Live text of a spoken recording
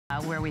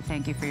where we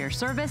thank you for your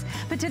service.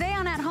 But today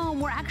on At Home,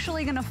 we're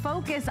actually gonna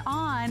focus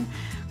on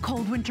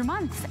cold winter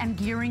months and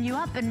gearing you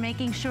up and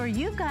making sure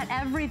you've got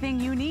everything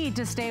you need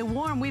to stay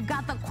warm. We've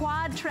got the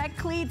Quad Trek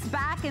cleats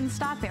back in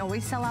stock. They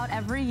always sell out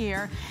every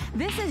year.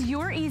 This is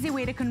your easy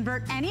way to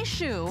convert any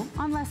shoe,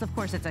 unless of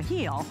course it's a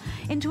heel,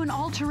 into an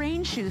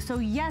all-terrain shoe. So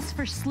yes,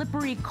 for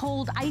slippery,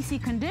 cold, icy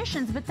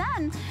conditions, but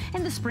then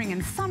in the spring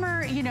and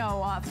summer, you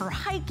know, for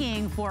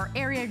hiking, for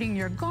aerating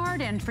your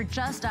garden, for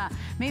just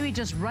maybe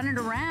just running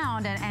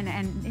around and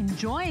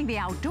enjoying the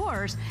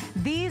outdoors,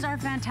 these are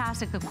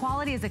fantastic. The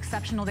quality is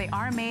exceptional. They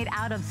are made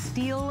out of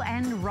steel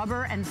and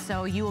rubber, and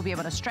so you will be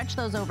able to stretch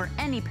those over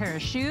any pair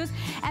of shoes.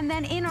 And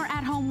then in our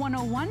At Home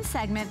 101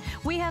 segment,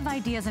 we have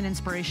ideas and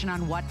inspiration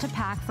on what to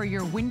pack for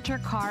your winter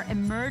car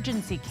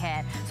emergency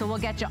kit. So we'll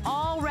get you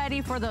all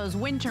ready for those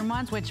winter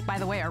months, which by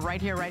the way are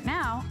right here, right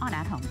now on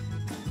At Home.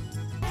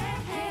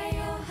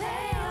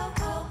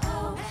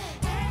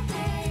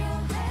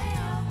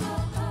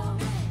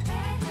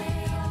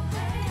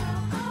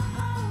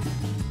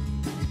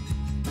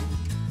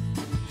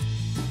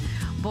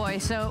 Boy,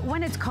 so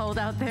when it's cold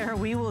out there,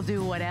 we will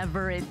do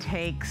whatever it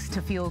takes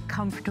to feel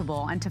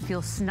comfortable and to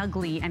feel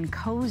snugly and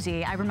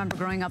cozy. I remember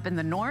growing up in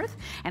the north,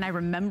 and I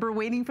remember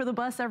waiting for the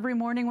bus every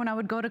morning when I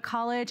would go to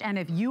college. And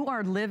if you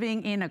are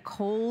living in a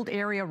cold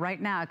area right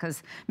now,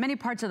 because many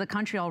parts of the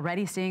country are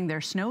already seeing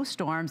their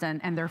snowstorms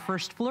and their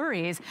first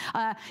flurries,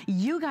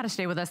 you got to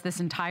stay with us this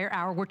entire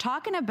hour. We're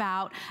talking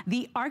about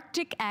the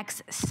Arctic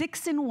X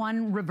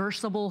 6-in-1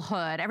 reversible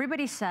hood.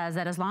 Everybody says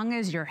that as long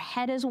as your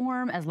head is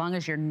warm, as long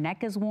as your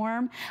neck is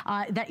warm,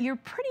 that you're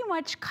pretty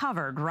much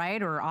covered,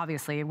 right? Or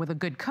obviously with a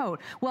good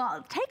coat.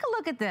 Well, take a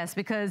look at this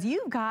because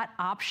you've got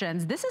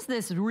options. This is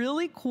this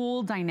really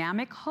cool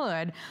dynamic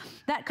hood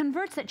that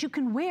converts that you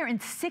can wear in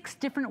 6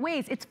 different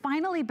ways. It's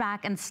finally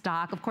back in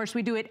stock. Of course,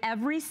 we do it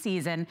every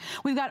season.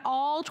 We've got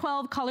all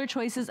 12 color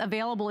choices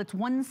available. It's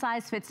one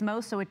size fits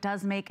most, so it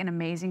does make an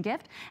amazing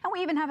gift. And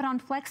we even have it on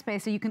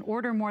FlexPay, so you can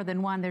order more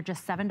than one. They're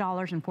just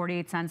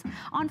 $7.48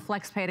 on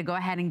FlexPay to go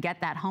ahead and get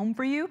that home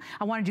for you.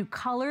 I want to do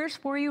colors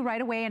for you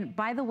right away. And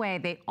by the way,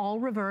 they all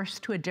reverse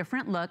to a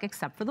different look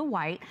except for the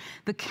white.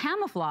 The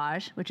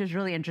camouflage, which is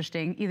really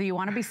interesting, either you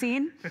want to be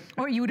seen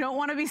or you don't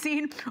want to be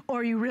seen,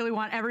 or you really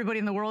want everybody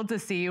in the world to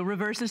see you,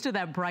 reverses to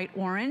that bright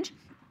orange.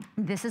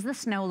 This is the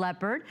snow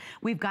leopard.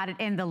 We've got it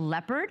in the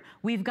leopard.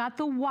 We've got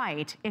the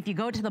white. If you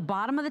go to the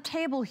bottom of the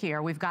table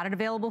here, we've got it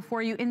available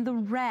for you in the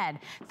red,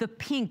 the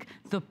pink,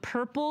 the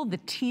purple, the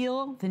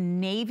teal, the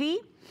navy.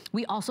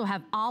 We also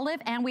have olive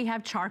and we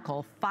have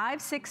charcoal.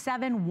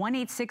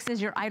 567186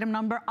 is your item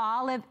number.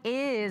 Olive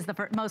is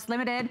the most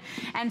limited.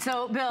 And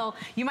so, Bill,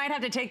 you might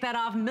have to take that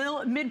off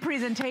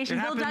mid-presentation.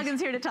 Bill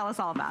Duggan's here to tell us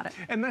all about it.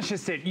 And that's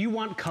just it. You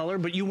want color,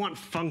 but you want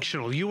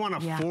functional. You want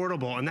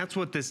affordable, and that's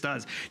what this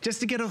does. Just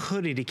to get a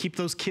hoodie to keep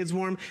those kids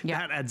warm,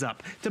 that adds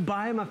up. To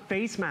buy them a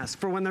face mask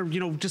for when they're, you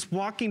know, just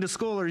walking to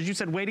school, or as you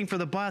said, waiting for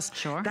the bus,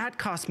 that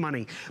costs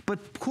money.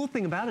 But the cool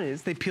thing about it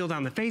is they peel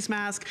down the face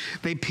mask,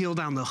 they peel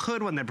down the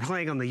hood when they're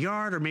playing on the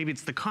yard, or maybe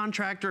it's the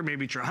contractor,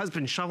 maybe it's your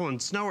husband shoveling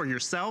snow, or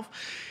yourself.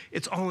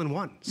 It's all in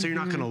one. So you're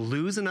not gonna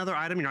lose another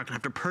item, you're not gonna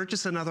have to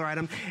purchase another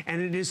item,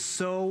 and it is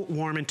so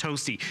warm and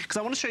toasty. Because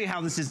I wanna show you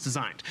how this is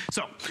designed.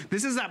 So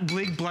this is that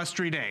big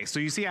blustery day. So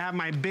you see I have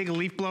my big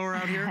leaf blower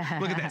out here?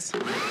 Look at this.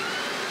 Okay.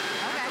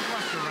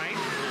 Bluster, right?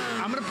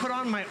 I'm gonna put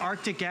on my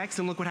Arctic X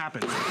and look what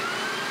happens.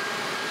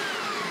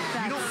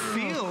 You don't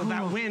feel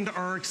that wind or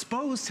are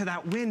exposed to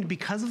that wind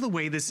because of the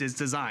way this is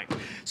designed.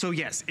 So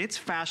yes, it's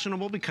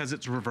fashionable because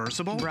it's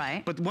reversible.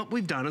 Right. But what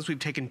we've done is we've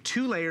taken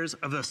 2 layers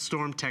of the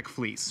Storm Tech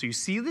fleece. So you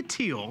see the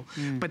teal,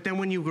 but then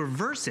when you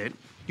reverse it,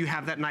 you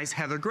have that nice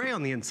heather gray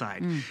on the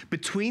inside.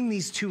 Between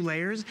these 2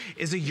 layers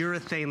is a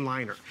urethane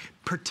liner,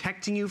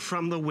 protecting you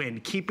from the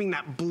wind, keeping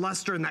that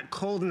bluster and that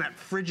cold and that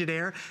frigid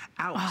air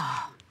out.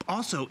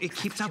 Also, it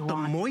keeps out the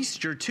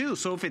moisture too.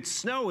 So if it's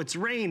snow, it's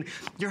rain,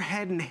 your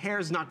head and hair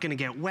is not gonna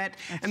get wet.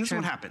 And this is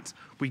what happens.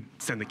 We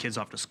send the kids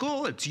off to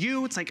school, it's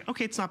you, it's like,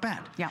 okay, it's not bad.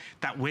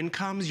 That wind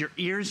comes, your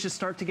ears just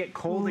start to get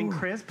cold and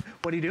crisp.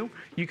 What do?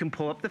 You can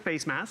pull up the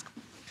face mask,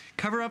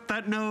 cover up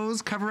that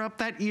nose, cover up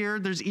that ear.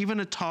 There's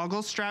even a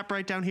toggle strap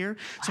right down here,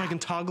 so I can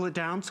toggle it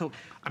down so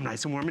I'm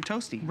nice and warm and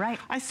toasty. Right.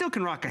 I still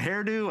can rock a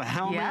hairdo, a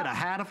helmet, a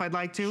hat if I'd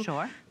like to.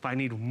 Sure. If I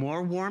need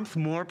more warmth,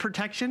 more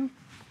protection,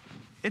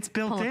 it's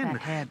built in.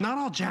 Not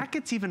all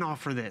jackets even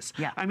offer this.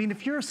 I mean,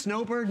 if you're a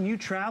snowbird and you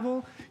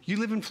travel, you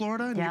live in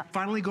Florida and you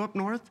finally go up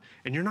north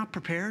and you're not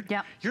prepared,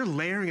 you're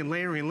layering and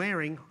layering and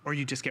layering, or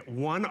you just get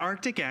one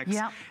Arctic X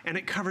and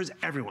it covers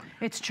everyone.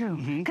 It's true.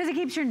 Because it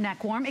keeps your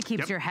neck warm, it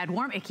keeps your head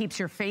warm, it keeps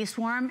your face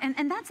warm,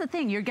 and that's the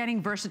thing, you're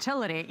getting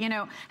versatility. You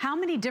know, how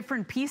many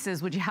different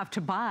pieces would you have to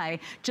buy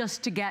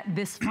just to get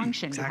this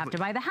function? You'd have to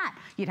buy the hat,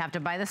 you'd have to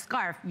buy the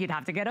scarf, you'd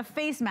have to get a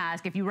face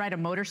mask. If you ride a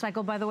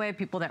motorcycle, by the way,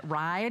 people that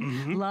ride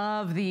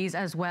love of these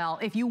as well.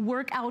 If you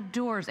work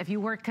outdoors, if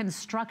you work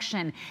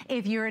construction,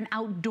 if you're an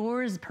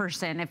outdoors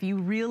person, if you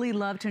really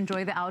love to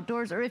enjoy the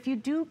outdoors, or if you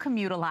do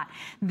commute a lot,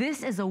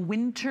 this is a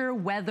winter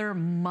weather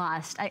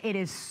must. It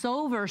is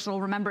so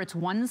versatile. Remember, it's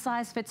one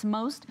size fits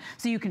most,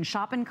 so you can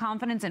shop in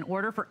confidence and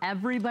order for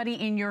everybody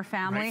in your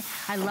family. Right.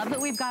 I love that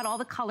we've got all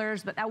the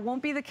colors, but that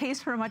won't be the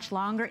case for much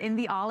longer. In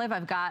the olive,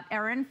 I've got,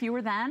 Erin,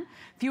 fewer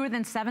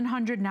than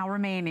 700 now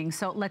remaining.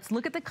 So let's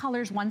look at the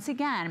colors once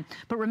again.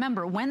 But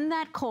remember, when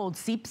that cold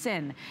seeps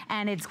in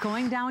and it's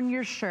going down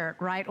your shirt,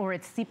 right, or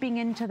it's seeping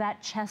into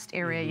that chest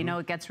area, you know,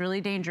 it gets really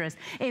dangerous.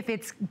 If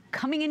it's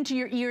coming into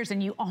your ears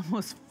and you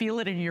almost feel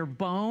it in your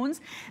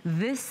bones,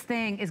 this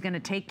thing is gonna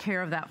take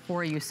care of that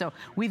for you. So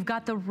we've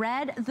got the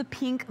red, the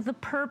pink, the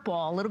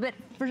purple, a little bit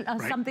for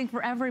something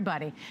for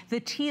everybody. The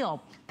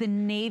teal, the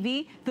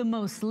navy, the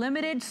most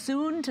limited,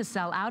 soon to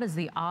sell out is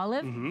the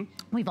olive.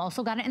 We've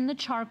also got it in the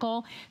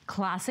charcoal,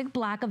 classic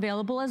black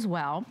available as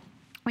well.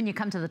 When you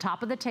come to the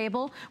top of the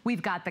table,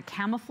 we've got the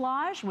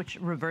camouflage, which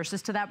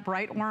reverses to that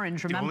bright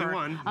orange. Remember, the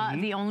only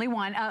one. The only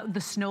one,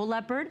 the snow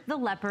leopard, the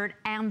leopard,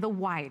 and the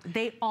white.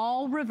 They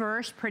all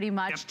reverse pretty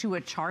much to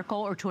a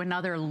charcoal or to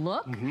another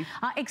look,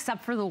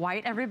 except for the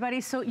white,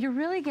 everybody. So you're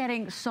really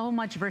getting so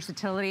much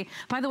versatility.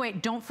 By the way,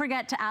 don't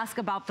forget to ask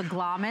about the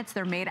glommets.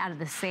 They're made out of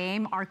the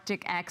same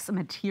Arctic X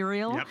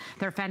material.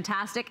 They're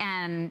fantastic,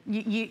 and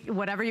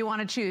whatever you want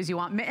to choose. You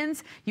want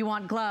mittens, you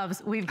want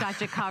gloves, we've got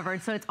you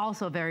covered. So it's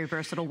also a very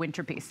versatile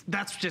winter piece.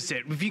 That's just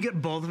it. If you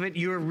get both of it,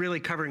 you're really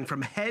covering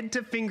from head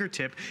to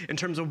fingertip in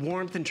terms of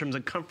warmth, in terms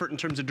of comfort, in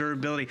terms of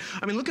durability.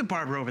 I mean, look at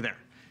Barbara over there.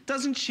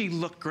 Doesn't she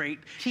look great?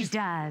 She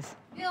does.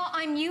 Bill,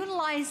 I'm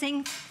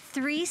utilizing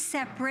 3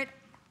 separate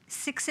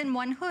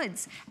 6-in-1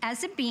 hoods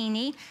as a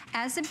beanie,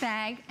 as a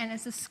bag, and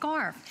as a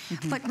scarf.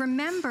 But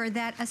remember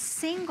that a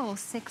single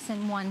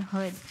 6-in-1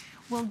 hood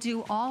will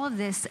do all of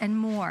this and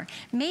more.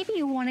 Maybe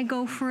you want to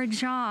go for a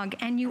jog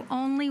and you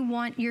only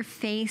want your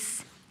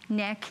face,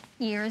 neck,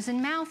 ears,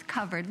 and mouth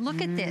covered.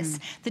 Look at this.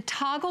 The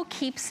toggle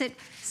keeps it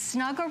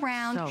snug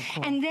around. So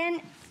cool. And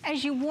then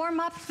as you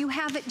warm up, you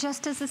have it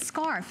just as a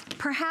scarf,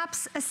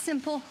 perhaps a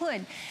simple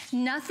hood.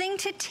 Nothing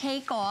to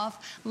take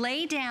off,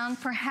 lay down,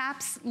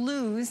 perhaps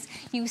lose.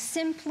 You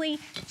simply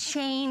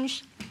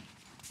change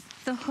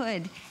the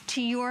hood to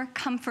your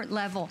comfort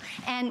level.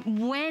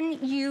 And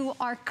when you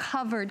are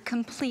covered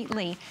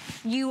completely,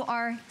 you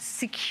are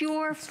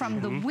secure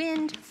from the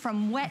wind,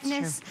 from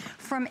wetness,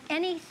 from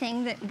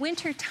anything that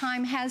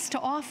wintertime has to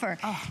offer.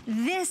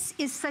 This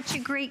is such a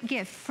great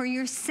gift for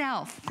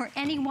yourself, for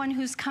anyone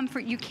whose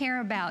comfort you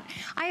care about.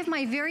 I have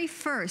my very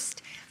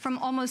first from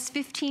almost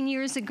 15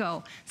 years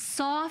ago.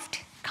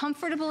 Soft,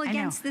 comfortable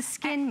against the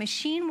skin,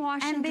 machine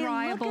wash and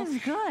dryable. And they look as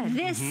good.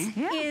 This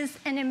is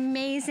an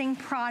amazing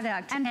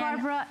product. And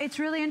Barbara, it's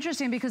really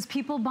interesting because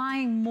people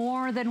buying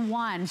more than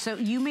one. So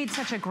you made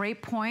such a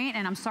great point,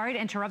 and I'm sorry to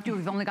interrupt you.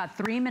 We've only got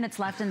 3 minutes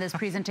left in this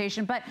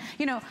presentation, but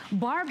you know,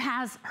 Barb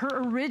has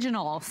her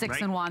original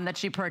 6-in-1 that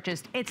she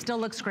purchased. It still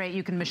looks great.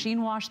 You can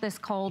machine wash this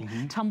cold,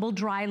 tumble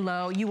dry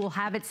low. You will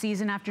have it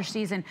season after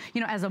season.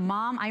 You know, as a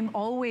mom, I'm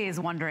always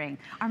wondering,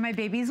 are my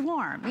babies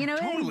warm? You know,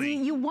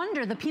 you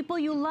wonder, the people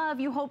you love,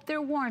 you hope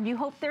they're warm, you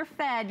hope they're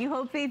fed, you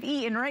hope they've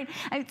eaten, right?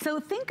 So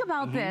think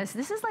about this.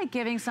 This is like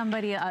giving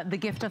somebody the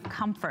gift of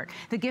comfort,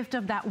 the gift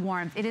of that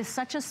warmth. It is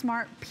such a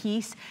smart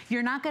piece.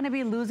 You're not gonna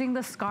be losing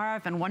the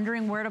scarf and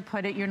wondering where to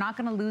put it. You're not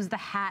gonna lose the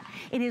hat.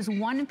 It is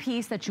one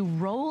piece that you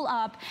roll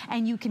up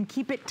and you can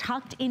keep it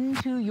tucked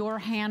into your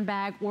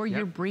handbag or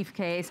your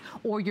briefcase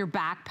or your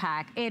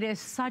backpack. It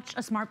is such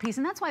a smart piece.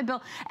 And that's why,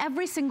 Bill,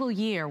 every single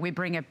year we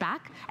bring it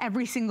back.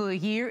 Every single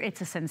year it's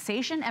a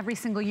sensation. Every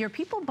single year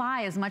people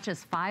buy as much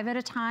as 5 at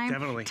a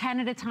time, 10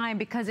 at a time,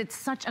 because it's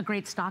such a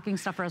great stocking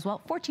stuffer as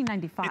well.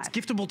 $14.95. It's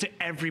giftable to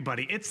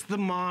everybody. It's the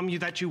mom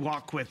that you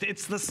walk with.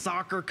 It's the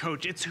soccer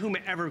coach. It's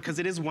whomever, because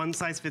it is one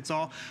size fits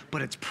all,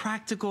 but it's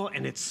practical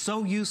and it's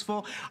so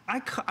useful.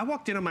 I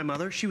walked in on my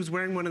mother. She was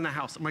wearing one in the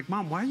house. I'm like,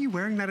 Mom, why are you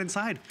wearing that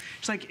inside?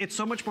 She's like, it's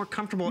so much more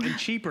comfortable and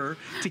cheaper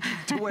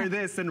to wear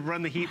this than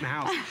run the heat in the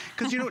house.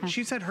 Because you know what?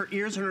 She said her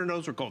ears and her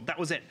nose were cold. That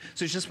was it.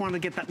 So she just wanted to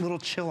get that little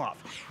chill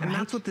off. And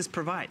that's what this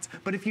provides.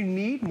 But if you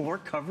need more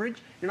coverage,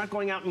 you're not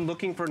going out and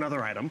looking for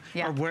another item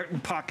or where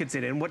pockets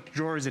it in, what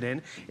drawer is it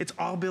in. It's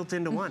all built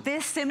into one.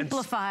 This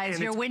simplifies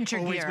your winter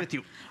gear. Always with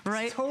you.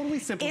 Right? Totally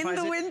simplifies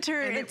in the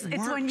winter, it's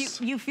when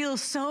you feel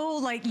so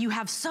like you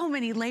have so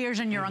many layers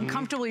and you're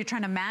uncomfortable, you're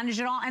trying to manage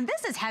it all. And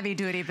this is heavy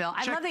duty, Bill.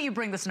 I love that you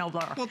bring the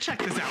snowblower. Well, check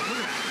this out. Look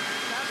at that.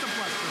 That's a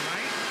plus one,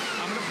 right?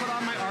 I'm gonna put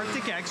on my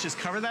Arctic X, just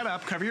cover that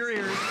up, cover your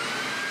ears.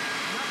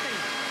 Nothing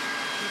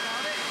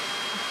without it.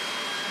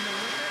 And then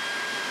with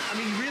it, I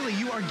mean, really,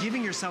 you are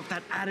giving yourself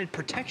that added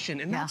protection,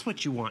 and that's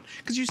what you want.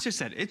 Because you just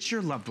said, it's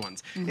your loved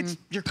ones. It's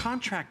your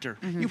contractor.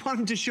 You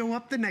want him to show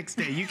up the next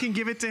day. You can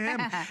give it to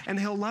him, and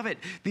he'll love it.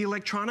 The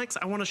electronics,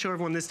 I want to show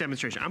everyone this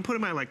demonstration. I'm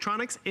putting my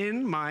electronics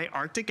in my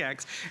Arctic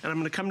X, and I'm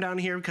going to come down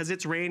here because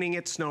it's raining,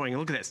 it's snowing.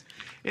 Look at this.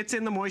 It's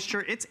in the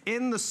moisture. It's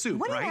in the soup,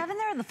 What do you have in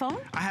there, the phone?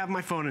 I have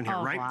my phone in here,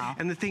 right? Wow.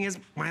 And the thing is,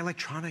 my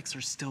electronics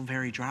are still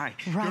very dry.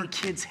 Right. Your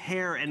kids'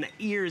 hair and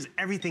ears,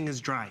 everything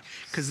is dry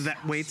because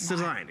that way it's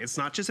designed. It's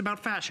not just about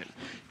fashion.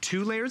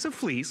 2 layers of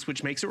fleece,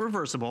 which makes it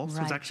reversible,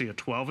 so it's actually a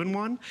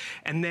 12-in-1.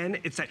 And then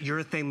it's that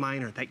urethane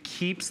liner that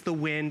keeps the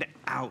wind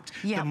out,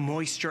 the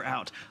moisture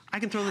out. I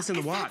can throw this in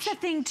the wash. That's the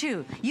thing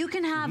too. You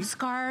can have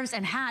scarves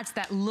and hats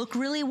that look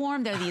really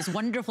warm. They're these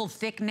wonderful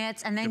thick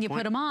knits, and then you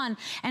put them on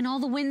and all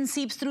the wind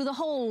seeps through the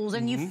holes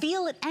and you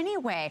feel it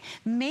anyway.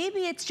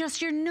 Maybe it's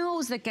just your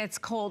nose that gets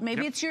cold.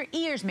 Maybe it's your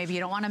ears. Maybe you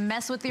don't want to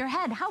mess with your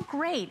head. How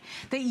great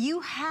that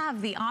you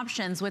have the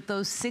options with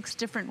those 6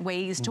 different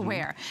ways to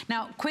wear.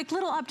 Now, quick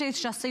little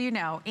updates just so you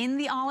know. In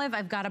the olive,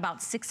 I've got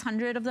about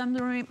 600 of them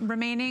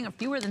remaining, or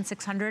fewer than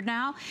 600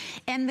 now.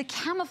 And the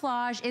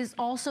camouflage is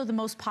also the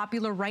most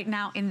popular right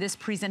now in this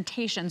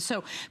presentation.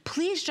 So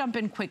please jump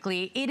in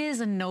quickly. It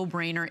is a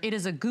no-brainer. It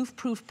is a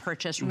goof-proof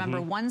purchase. Remember,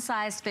 one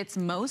size fits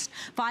most.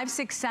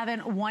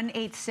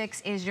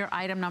 567186 is your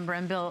item number.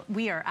 And Bill,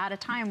 we are out of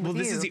time with you. Well,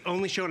 this is the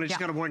only show, and I just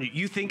got to warn you.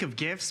 You think of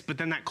gifts, but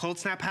then that cold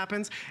snap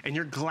happens, and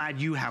you're glad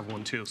you have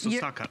one too. So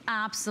stock up.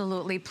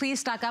 Absolutely.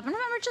 Please stock up. And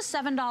remember, just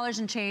 $7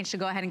 and change to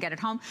go ahead and get it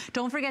home.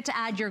 Don't forget to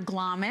add your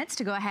glommets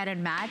to go ahead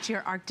and match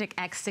your Arctic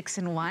X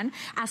 6-in-1.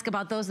 Ask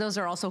about those. Those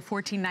are also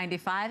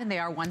 $14.95, and they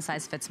are one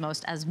size fits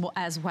most as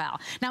well.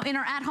 Now, in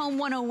our At Home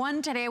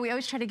 101 today, we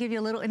always try to give you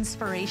a little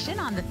inspiration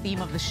on the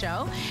theme of the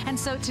show. And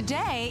so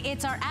today,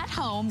 it's our At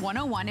Home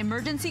 101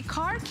 emergency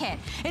car kit.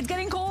 It's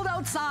getting cold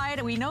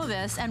outside, we know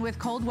this, and with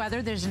cold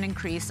weather, there's an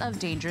increase of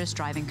dangerous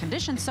driving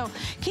conditions. So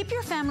keep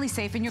your family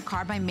safe in your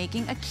car by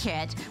making a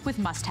kit with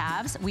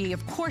must-haves. We,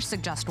 of course,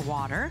 suggest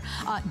water,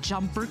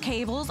 jumper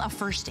cables, a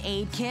first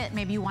aid kit.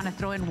 Maybe you want to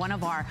throw in one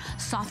of our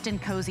soft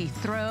and cozy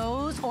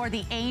throws, or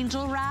the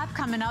angel wrap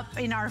coming up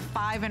in our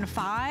 5 and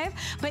 5.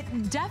 But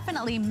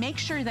definitely make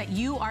sure that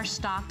you are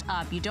stocked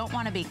up. You don't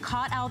want to be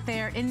caught out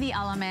there in the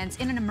elements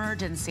in an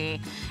emergency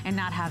and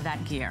not have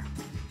that gear.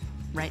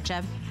 Right,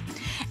 Jeb?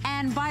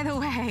 And by the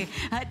way,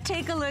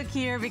 take a look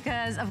here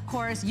because, of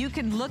course, you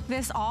can look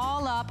this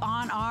all up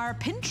on our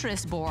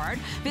Pinterest board.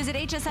 Visit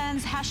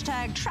HSN's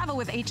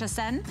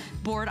 #TravelWithHSN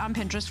board on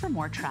Pinterest for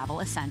more travel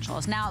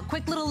essentials. Now,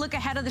 quick little look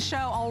ahead of the show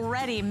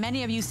already.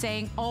 Many of you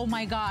saying, oh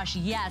my gosh,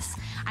 yes,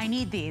 I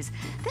need these.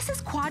 This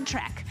is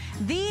Quadtrek.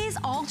 These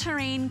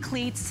all-terrain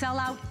cleats sell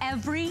out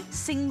every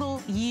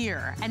single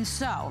year. And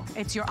so,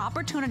 it's your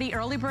opportunity.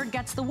 Early bird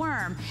gets the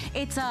worm.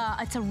 It's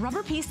a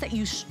rubber piece that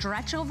you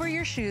stretch over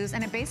your shoes,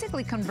 and it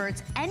basically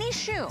converts any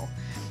shoe,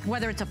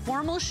 whether it's a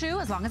formal shoe,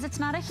 as long as it's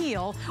not a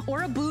heel,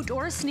 or a boot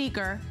or a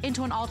sneaker,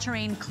 into an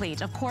all-terrain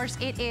cleat. Of course,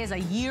 it is a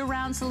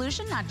year-round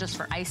solution, not just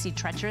for icy,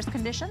 treacherous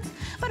conditions,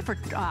 but for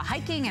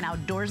hiking and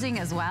outdoorsing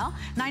as well.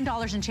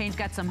 $9 and change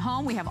gets them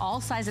home. We have all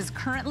sizes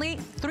currently.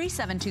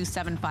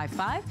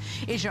 372755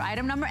 is your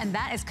item number, and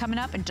that is coming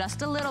up in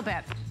just a little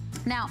bit.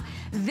 Now,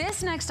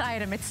 this next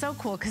item, it's so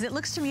cool because it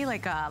looks to me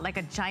like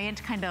a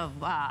giant kind of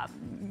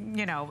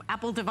you know,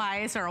 Apple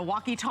device or a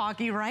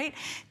walkie-talkie, right?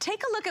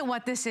 Take a look at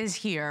what this is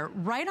here,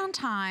 right on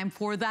time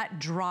for that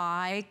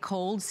dry,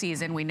 cold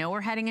season. We know we're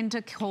heading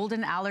into cold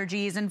and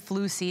allergies and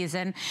flu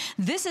season.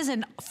 This is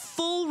a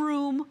full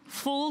room,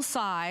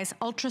 full-size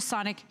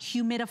ultrasonic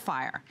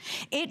humidifier.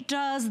 It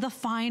does the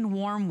fine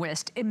warm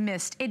mist.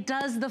 It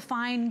does the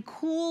fine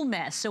cool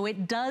mist. So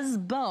it does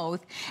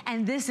both,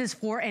 and this is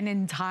for an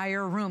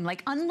entire room.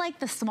 Like, unlike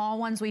the small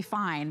ones we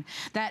find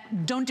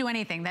that don't do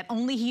anything, that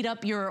only heat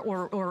up your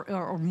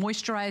or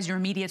moisturize your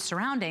immediate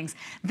surroundings,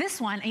 this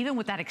one, even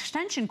with that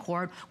extension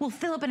cord, will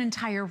fill up an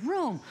entire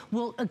room.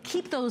 Will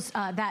keep those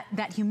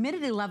that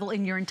humidity level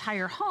in your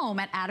entire home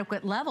at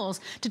adequate levels.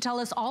 To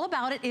tell us all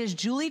about it is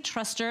Julie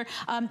Truster.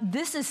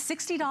 This is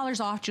 $60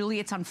 off, Julie.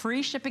 It's on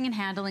free shipping and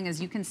handling, as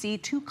you can see,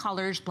 2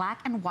 colors, black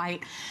and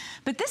white.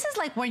 But this is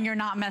like when you're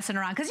not messing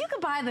around, because you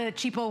could buy the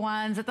cheapo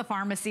ones at the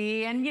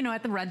pharmacy and, you know,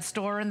 at the red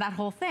store and that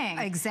whole thing.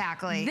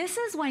 Exactly. This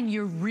is when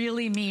you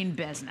really mean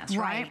business,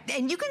 right?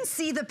 And you can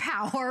see the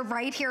power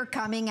right here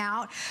coming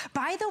out.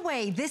 By the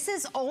way, this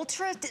is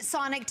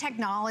ultrasonic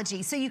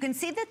technology. So you can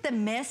see that the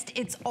mist,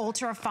 it's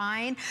ultra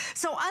fine.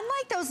 So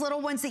unlike those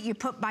little ones that you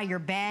put by your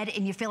bed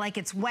and you feel like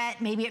it's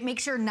wet, maybe it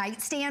makes your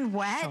nightstand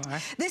wet. Sure.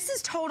 This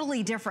is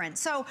totally different.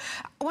 So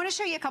I want to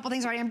show you a couple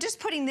things already. I'm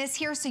just putting this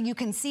here so you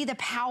can see the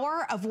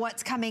power of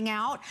what's coming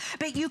out,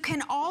 but you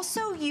can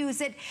also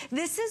use it.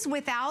 This is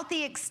without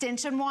the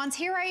extension wands.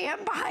 Here I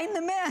am behind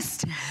the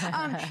mist.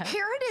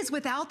 Here it is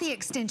without the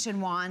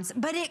extension wands,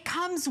 but it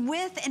comes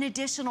with an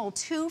additional additional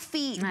 2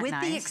 feet with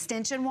the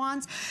extension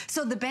wands.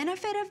 So the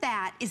benefit of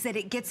that is that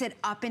it gets it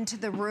up into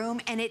the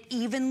room and it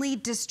evenly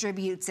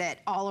distributes it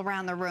all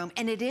around the room.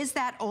 And it is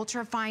that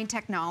ultra fine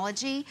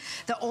technology,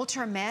 the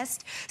ultra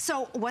mist.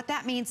 So what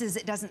that means is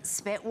it doesn't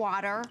spit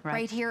water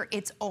right here.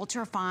 It's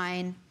ultra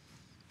fine.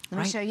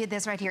 Let me show you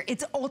this right here.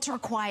 It's ultra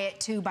quiet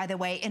too, by the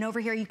way. And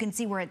over here you can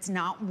see where it's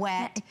not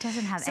wet. Yeah, it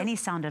doesn't have any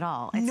sound at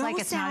all. It's like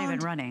it's not even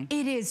running.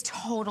 It is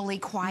totally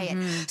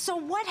quiet. So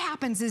what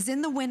happens is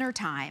in the winter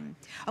time,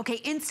 okay,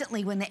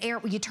 instantly when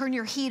you turn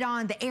your heat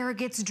on, the air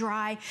gets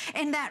dry,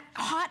 and that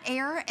hot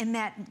air and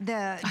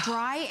the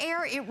dry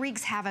air, it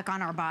wreaks havoc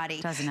on our body.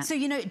 Doesn't it? So,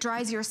 you know, it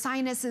dries your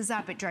sinuses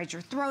up, it dries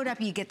your throat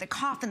up, you get the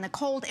cough and the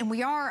cold, and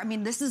I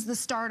mean, this is the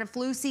start of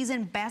flu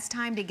season, best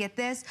time to get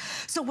this.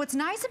 So what's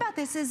nice about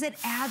this is it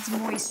adds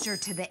moisture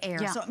to the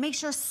air. So it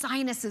makes your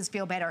sinuses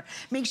feel better,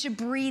 makes you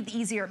breathe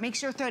easier, it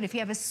makes your throat, if you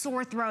have a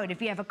sore throat,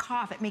 if you have a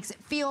cough, it makes it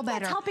feel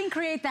better. It's helping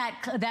create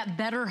that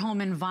better home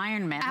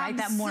environment, right?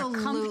 That more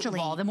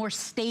comfortable, the more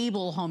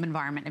stable home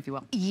environment, if you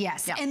will.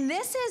 Yes, and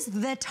this is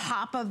the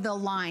top of the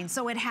line,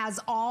 so it has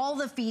all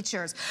the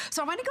features.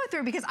 So I want to go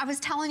through, because I was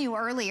telling you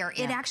earlier,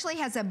 it actually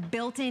has a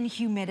built-in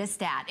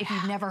humidistat, if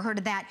you've never heard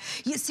of that.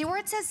 You see where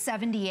it says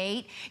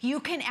 78? You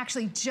can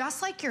actually,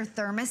 just like your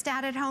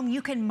thermostat at home,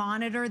 you can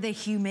monitor the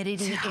humidity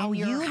in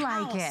your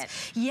house. Like it.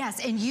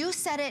 Yes, and you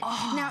set it,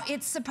 now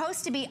it's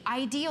supposed to be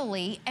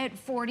ideally at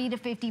 40 to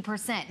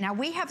 50%. Now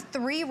we have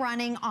 3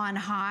 running on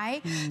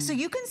high, so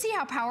you can see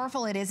how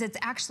powerful it is. It's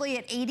actually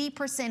at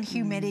 80%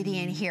 humidity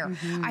in here.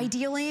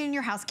 Ideally in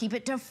your house, keep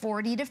it to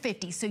 40 to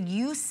 50. So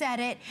you set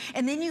it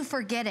and then you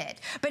forget it.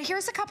 But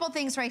here's a couple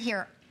things right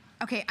here.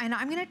 Okay, and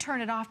I'm gonna turn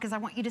it off because I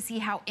want you to see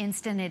how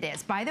instant it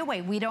is. By the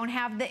way, we don't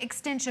have the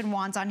extension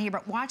wands on here,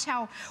 but watch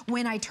how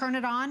when I turn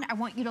it on, I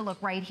want you to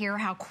look right here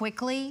how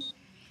quickly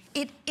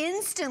it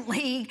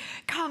instantly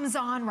comes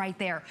on right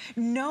there.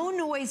 No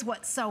noise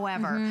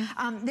whatsoever.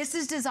 This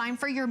is designed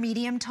for your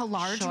medium to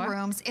large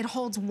rooms. It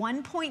holds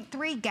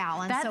 1.3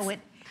 gallons,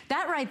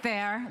 that right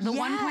there, the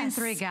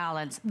 1.3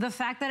 gallons, the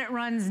fact that it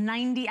runs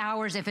 90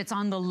 hours if it's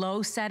on the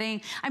low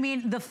setting. I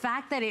mean, the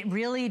fact that it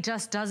really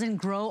just doesn't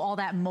grow all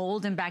that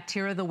mold and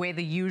bacteria the way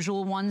the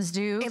usual ones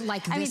do.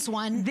 This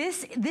one.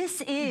 This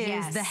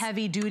is the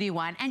heavy duty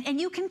one.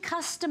 And you can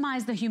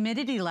customize the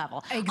humidity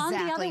level. Exactly,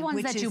 on the other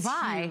ones that you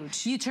buy,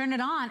 you turn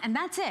it on and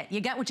that's it.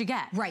 You get what you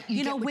get. Right,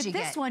 you know, with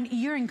this one,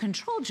 you're in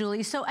control,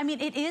 Julie. So, I mean,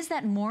 it is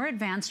that more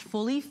advanced,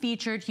 fully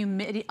featured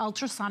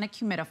ultrasonic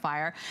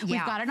humidifier.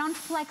 We've got it on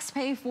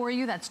FlexPay for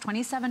you. That's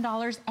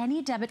 $27.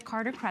 Any debit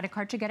card or credit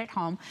card to get it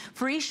home.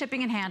 Free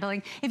shipping and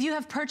handling. If you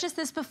have purchased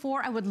this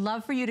before, I would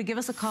love for you to give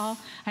us a call.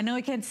 I know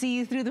I can't see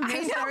you through the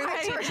mist.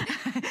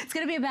 It's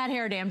going to be a bad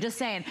hair day, I'm just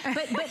saying.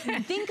 But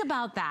think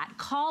about that.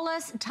 Call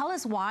us. Tell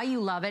us why you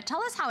love it.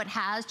 Tell us how it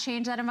has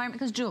changed that environment.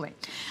 Because, Julie,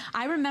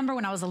 I remember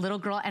when I was a little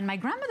girl, and my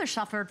grandmother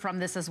suffered from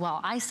this as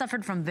well. I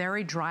suffered from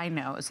very dry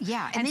nose.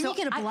 Yeah, and then you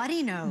get a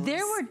bloody nose.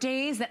 There were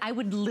days that I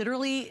would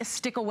literally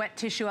stick a wet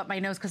tissue up my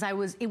nose because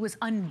it was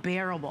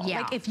unbearable.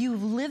 Yeah. Like, if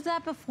you've lived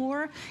that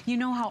before, you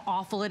know how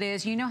awful it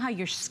is. You know how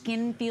your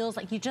skin feels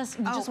like you just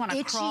want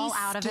to crawl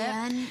out of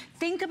it.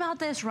 Think about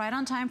this right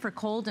on time for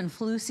cold and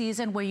flu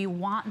season, where you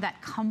want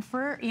that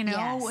comfort, you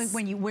know,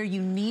 where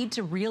you need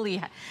to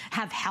really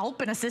have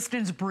help and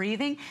assistance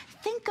breathing.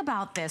 Think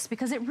about this,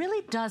 because it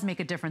really does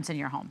make a difference in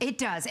your home. It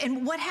does.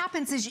 And what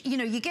happens is, you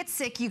know, you get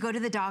sick, you go to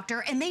the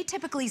doctor, and they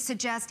typically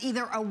suggest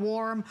either a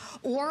warm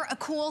or a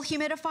cool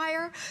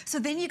humidifier. So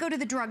then you go to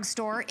the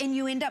drugstore and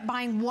you end up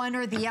buying one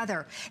or the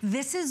other.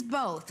 This is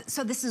both.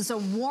 So this is a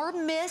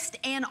warm mist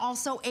and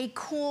also a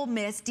cool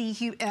mist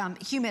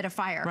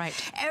humidifier. Right.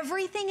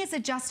 Everything is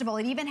adjustable.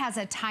 It even has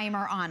a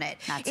timer on it.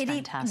 That's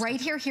fantastic.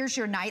 Right here, here's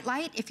your night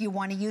light. If you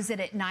want to use it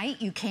at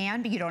night, you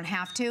can, but you don't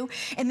have to.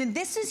 And then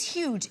this is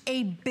huge.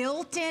 A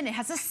built-in, it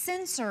has a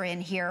sensor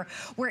in here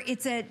where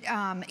it's a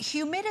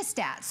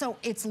humidistat. So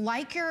it's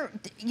like your,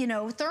 you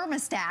know,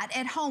 thermostat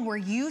at home, where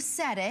you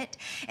set it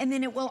and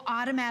then it will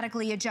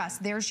automatically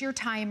adjust. There's your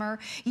timer.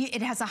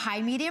 It has a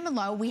high, medium, and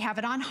low. We have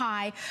it on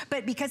high,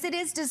 but because it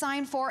is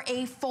designed for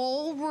a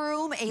full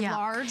room, a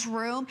large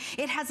room,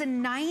 it has a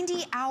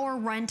 90-hour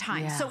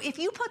runtime. So if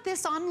you put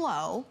this on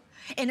low,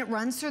 and it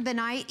runs through the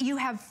night, you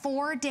have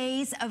 4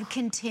 days of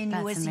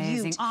continuous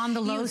use. On the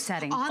low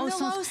setting. On the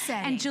low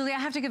setting. And Julie, I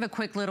have to give a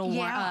quick little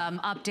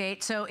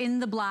update. So in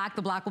the black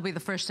will be the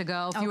first to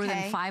go. Fewer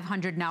than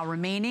 500 now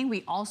remaining.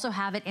 We also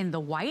have it in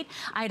the white.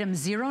 Item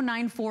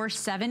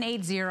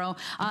 094780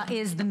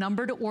 is the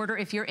number to order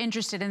if you're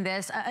interested in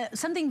this.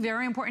 Something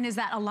very important is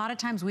that a lot of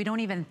times we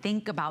don't even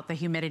think about the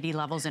humidity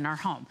levels in our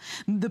home.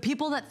 The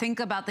people that think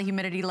about the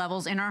humidity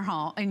levels in our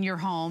home, in your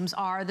homes,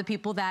 are the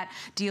people that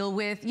deal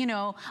with, you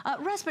know,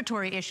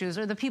 respiratory issues,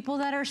 or the people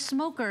that are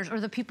smokers, or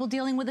the people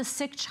dealing with a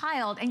sick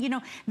child. And you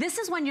know, this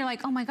is when you're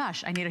like, oh my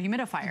gosh, I need a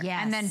humidifier.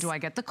 Yes. And then do I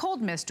get the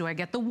cold mist? Do I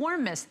get the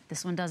warm mist?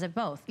 This one does it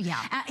both. Yeah.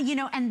 You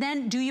know, and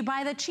then do you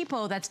buy the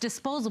cheapo that's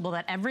disposable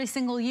that every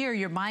single year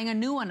you're buying a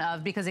new one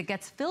of because it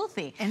gets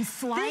filthy and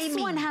slimy? This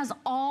one has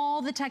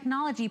all the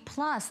technology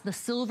plus the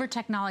silver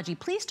technology.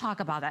 Please talk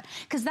about that,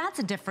 because that's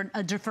a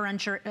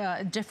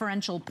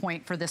differential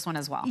point for this one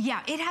as well.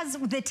 Yeah, it has,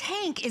 the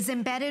tank is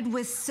embedded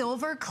with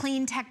silver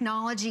clean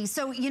technology.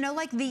 So, you know,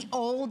 like the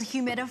old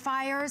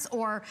humidifiers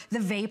or the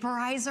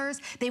vaporizers,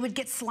 they would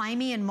get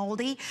slimy and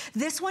moldy.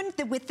 This one,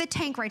 with the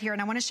tank right here,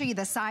 and I want to show you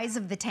the size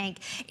of the tank.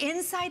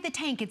 Inside the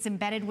tank, it's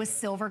embedded with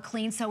silver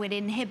clean, so it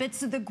inhibits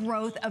the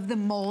growth of the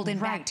mold and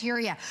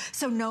bacteria.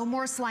 So no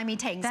more slimy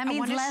tanks. That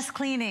means less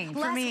cleaning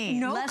for me.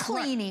 No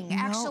cleaning,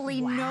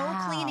 actually no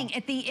cleaning.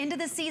 At the end of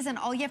the season,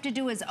 all you have to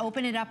do is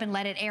open it up and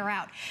let it air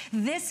out.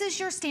 This is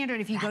your standard.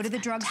 If you go to the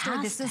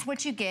drugstore, this is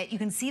what you get. You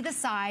can see the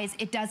size.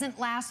 It doesn't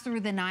last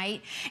through the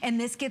night, and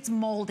this gets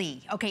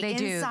moldy. Okay,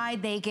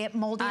 inside they get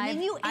moldy.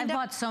 And then I've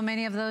bought so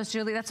many of those,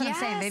 Julie. That's what I'm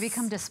saying. They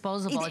become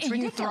disposable. It's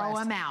ridiculous. You throw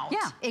them out.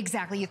 Yeah,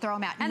 exactly. You throw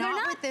them out. And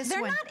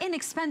they're not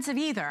inexpensive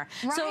either.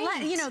 Right. So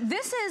you know,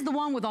 this is the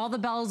one with all the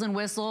bells and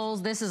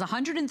whistles. This is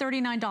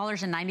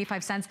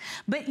 $139.95,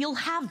 but you'll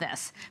have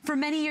this for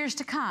many years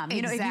to come.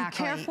 You know, if you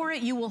care for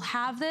it, you will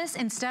have this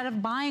instead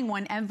of buying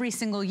one every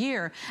single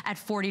year at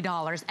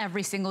 $40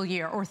 every single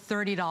year, or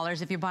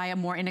 $30 if you buy a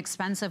more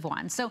inexpensive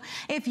one. So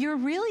if you're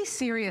really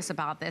serious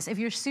about this, if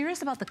you're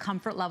serious about the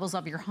comfort levels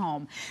of your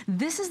home,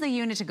 this is the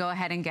unit to go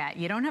ahead and get.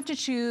 You don't have to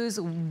choose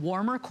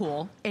warm or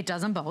cool. It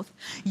does them both.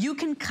 You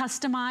can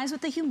customize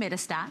with the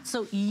humidistat,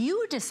 so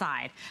you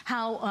decide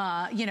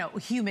how you know,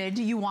 humid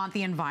you want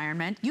the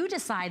environment. You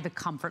decide the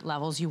comfort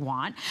levels you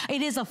want.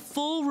 It is a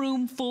full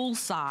room, full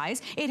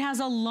size. It has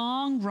a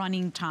long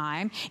running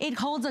time. It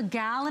holds a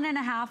gallon and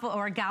a half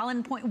or a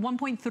gallon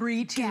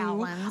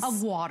 1.32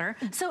 of water.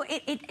 So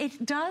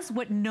it does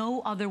what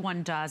no other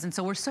one does. And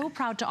so we're so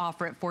proud to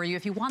offer it for you.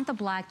 If you want the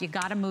black, you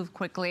gotta move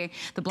quickly.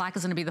 The black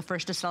is gonna be the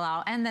first to sell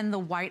out. And then the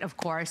white, of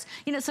course.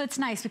 You know, so it's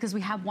nice because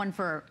we have one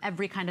for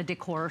every kind of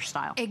decor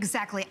style.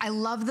 Exactly. I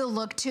love the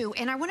look too.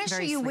 And I wanna show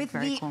you with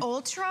the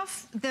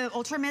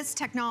Ultra Mist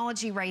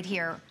technology right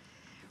here.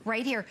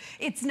 Right here.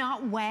 It's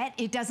not wet.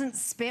 It doesn't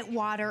spit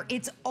water.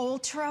 It's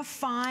ultra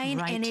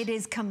fine and it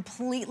is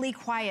completely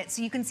quiet.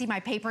 So you can see my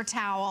paper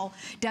towel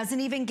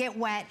doesn't even get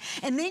wet.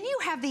 And then you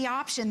have the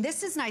option.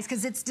 This is nice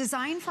because it's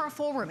designed for a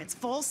full room. It's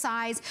full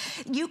size.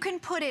 You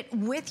can put it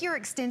with your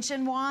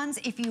extension wands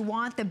if you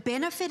want. The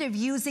benefit of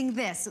using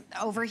this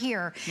over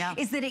here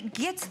is that it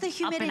gets the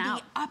humidity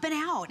up and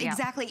out.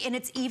 Exactly. And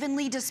it's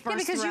evenly dispersed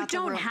because you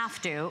don't the room.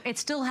 have to. It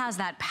still has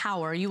that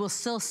power. You will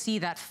still see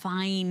that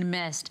fine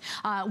mist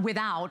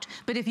without.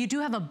 But if you do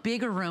have a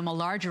bigger room, a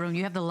larger room,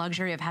 you have the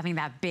luxury of having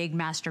that big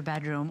master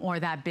bedroom or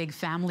that big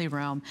family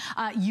room,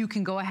 you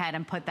can go ahead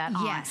and put that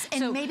on. Yes,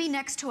 and maybe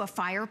next to a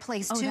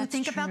fireplace too.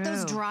 Think about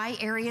those dry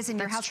areas in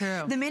your house.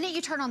 The minute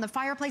you turn on the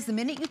fireplace, the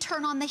minute you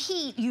turn on the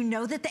heat, you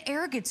know that the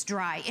air gets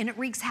dry and it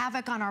wreaks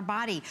havoc on our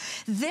body.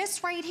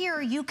 This right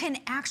here, you can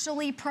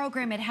actually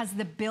program. It has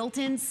the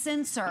built-in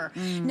sensor.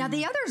 Now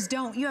the others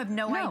don't. You have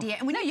no idea.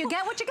 And when you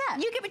get what you get.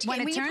 You get what you get.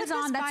 When it turns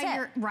on, that's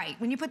it. Right.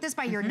 When you put this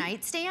by your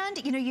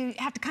nightstand, you know, you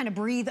have to kind of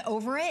breathe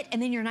over it, and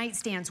then your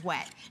nightstand's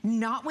wet.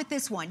 Not with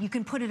this one. You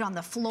can put it on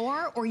the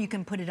floor, or you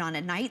can put it on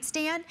a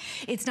nightstand.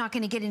 It's not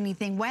going to get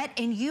anything wet,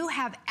 and you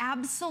have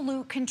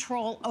absolute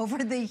control over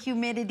the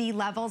humidity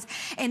levels,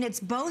 and it's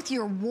both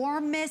your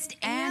warm mist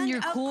and your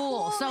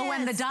cool So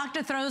when the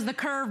doctor throws the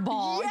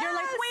curveball, you're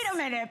like, wait a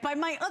minute, but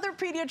my other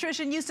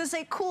pediatrician used to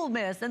say cool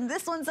mist, and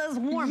this one says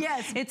warm.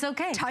 Yes. It's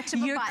okay. Touch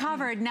of a You're button.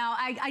 covered. Now,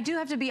 I do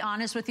have to be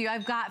honest with you.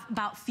 I've got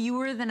about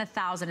fewer than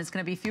 1,000. It's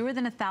going to be fewer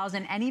than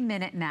 1,000 any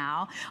minute now.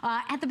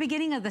 At the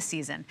beginning of the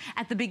season.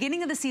 At the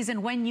beginning of the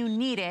season, when you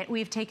need it,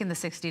 we've taken the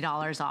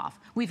 $60 off.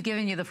 We've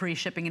given you the free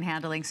shipping and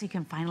handling so you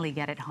can finally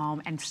get it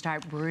home and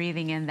start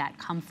breathing in that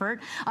comfort.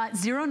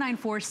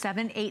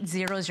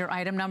 094780 is your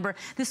item number.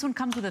 This one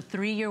comes with a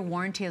 3-year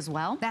warranty as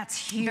well.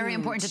 That's huge. Very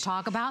important to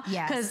talk about.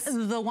 Because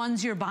the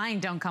ones you're buying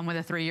don't come with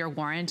a 3-year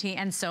warranty,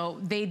 and so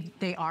they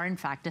are in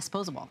fact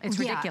disposable. It's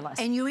ridiculous.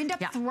 And you end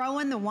up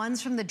throwing the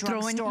ones from the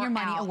drugstore your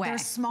money out. away. They're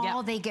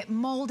small, they get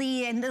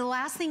moldy, and the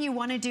last thing you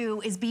want to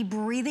do is be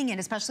breathing in,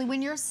 especially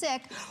when you're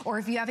sick, or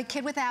if you have a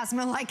kid with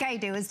asthma like I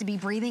do, is to be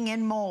breathing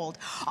in mold.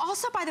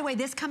 Also, by the way,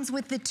 this comes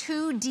with the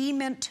two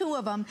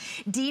of them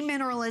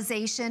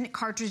demineralization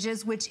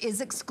cartridges, which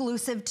is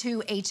exclusive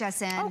to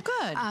HSN. Oh,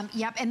 good.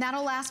 Yep, and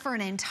that'll last for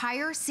an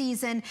entire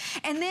season.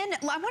 And then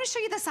I want to show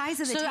you the size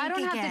of the tank I don't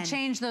again. have have to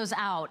change those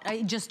out.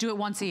 Just do it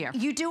once a year.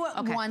 You do it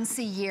once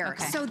a year.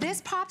 Okay. So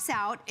this pops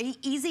out,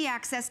 easy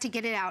access to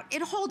get it out.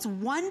 It holds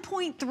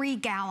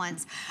 1.3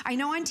 gallons. I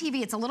know on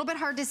TV it's a little bit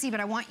hard to see, but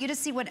I want you to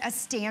see what a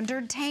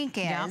standard tank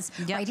is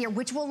right here,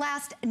 which will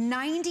last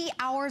 90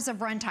 hours of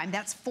runtime.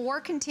 That's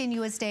 4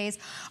 continuous days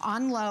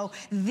on low.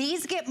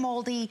 These get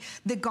moldy.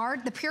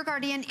 The Pure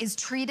Guardian is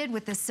treated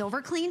with the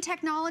Silver Clean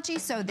technology,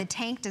 so the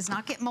tank does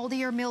not get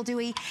moldy or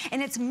mildewy.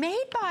 And it's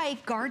made by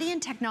Guardian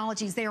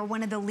Technologies. They are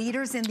one of the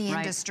leaders in the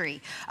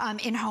industry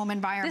in home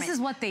environment. This is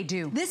what they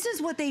do. This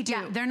is what they do.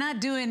 Yeah, they're not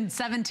doing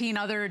 17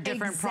 other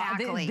different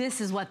products.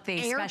 This is what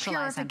they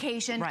specialize in. Air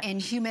purification and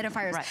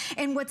humidifiers. Right.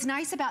 And what's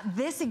nice about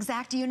this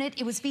exact unit,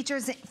 it was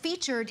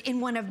featured in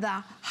one of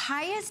the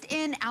highest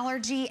in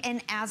allergy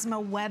and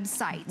asthma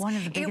websites. One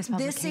of the biggest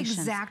publications. This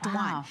exact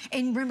one.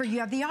 And remember, you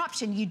have the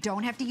option. You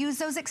don't have to use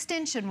those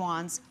extension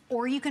wands,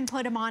 or you can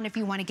put them on if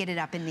you want to get it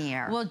up in the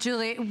air. Well,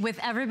 Julie, with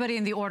everybody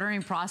in the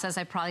ordering process,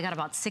 I probably got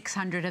about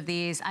 600 of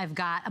these. I've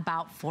got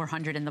about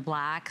 400 in the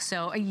black.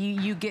 So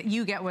you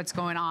get what's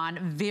going on.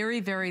 Very,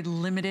 very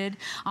limited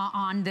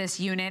on this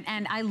unit.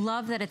 And I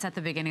love that it's at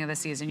the beginning of the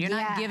season. You're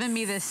not giving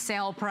me this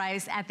sale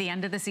price at the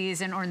end of the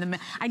season or in the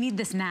I need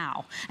this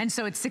now. And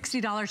so it's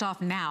 $60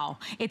 off now.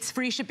 It's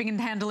free shipping and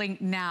handling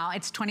now.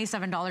 It's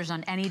 $27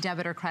 on any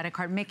debit or credit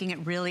card, making it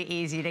really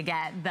easy to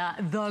get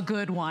the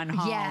good one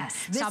home.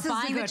 Yes. Stop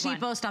buying the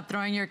cheapo, stop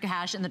throwing your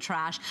cash in the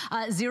trash.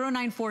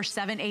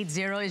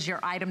 094780 is your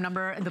item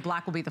number. The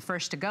black will be the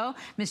first to go.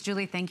 Miss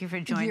Julie, thank you for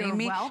joining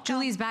me. Welcome.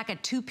 Julie's back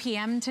at 2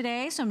 p.m.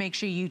 today, so make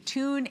sure you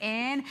tune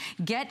in.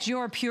 Get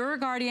your Pure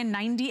Guardian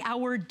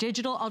 90-hour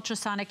digital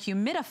ultrasonic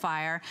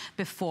humidifier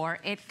before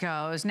it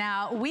goes.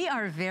 Now, we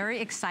are very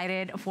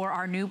excited for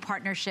our new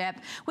partnership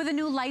with a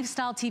new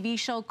lifestyle TV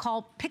show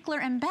called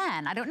Pickler and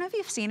Ben. I don't know if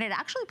you've seen it. It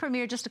actually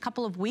premiered just a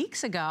couple of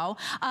weeks ago.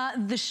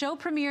 The show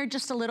premiered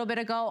just a little bit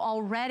ago,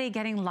 already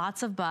getting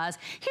lots of buzz.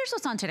 Here's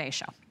what's on today's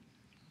show.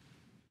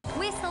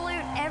 We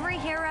salute every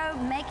hero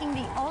making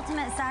the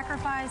ultimate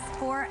sacrifice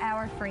for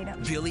our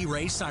freedom. Billy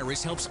Ray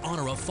Cyrus helps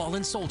honor a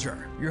fallen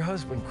soldier. Your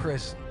husband,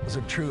 Chris, was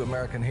a true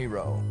American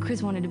hero.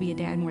 Chris wanted to be a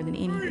dad more than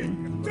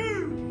anything. 3,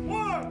 2,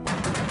 1.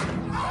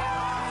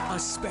 A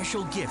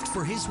special gift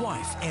for his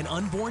wife and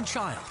unborn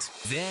child.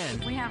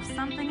 Then We have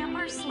something up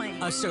our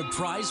sleeve. a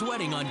surprise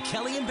wedding on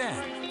Kelly and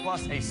Ben.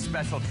 Plus a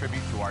special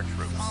tribute to our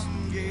troops.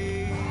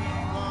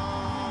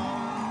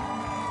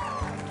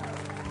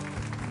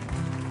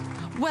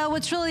 Well,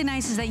 what's really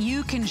nice is that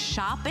you can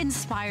shop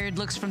inspired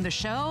looks from the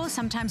show.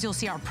 Sometimes you'll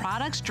see our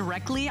products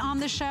directly on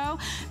the show.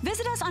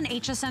 Visit us on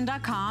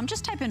hsn.com.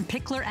 Just type in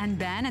Pickler and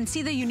Ben and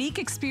see the unique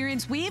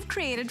experience we've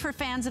created for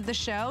fans of the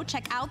show.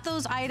 Check out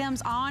those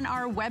items on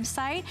our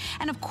website.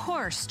 And of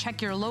course,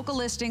 check your local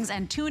listings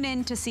and tune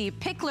in to see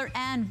Pickler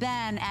and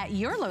Ben at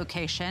your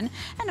location.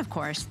 And of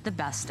course, the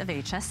best of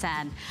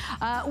HSN.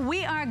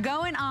 We are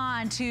going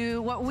on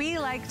to what we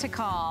like to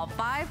call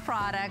 5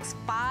 products,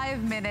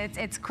 5 minutes.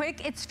 It's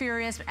quick, it's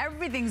furious.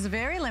 Everything's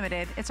very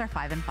limited. It's our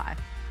 5 and 5.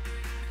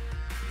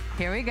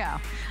 Here we go.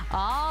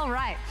 All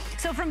right.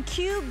 So from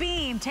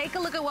Q-Beam, take a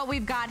look at what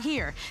we've got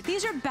here.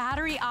 These are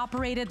battery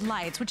operated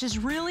lights, which is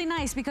really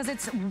nice because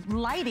it's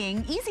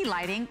lighting, easy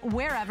lighting,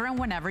 wherever and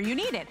whenever you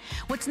need it.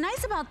 What's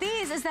nice about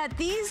these is that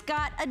these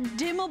got a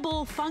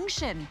dimmable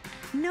function.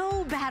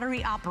 No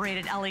battery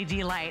operated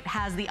LED light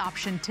has the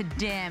option to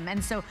dim.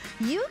 And so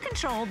you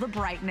control the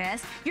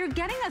brightness. You're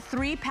getting a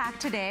 3-pack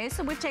today.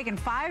 So we've taken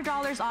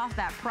 $5 off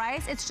that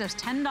price. It's just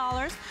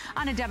 $10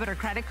 on a debit or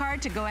credit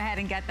card to go ahead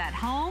and get that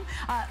home.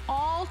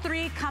 All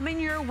 3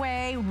 coming your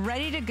way,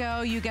 ready to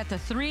go. You get the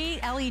 3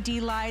 LED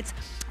lights,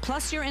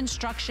 plus your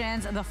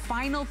instructions, the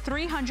final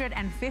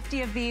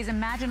 350 of these.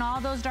 Imagine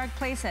all those dark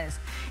places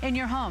in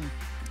your home.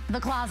 The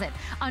closet,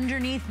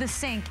 underneath the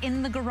sink,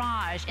 in the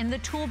garage, in the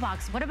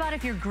toolbox. What about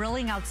if you're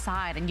grilling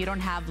outside and you don't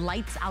have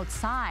lights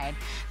outside?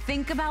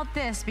 Think about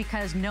this,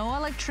 because no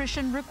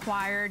electrician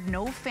required,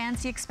 no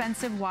fancy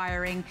expensive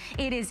wiring.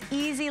 It is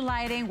easy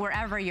lighting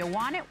wherever you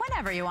want it,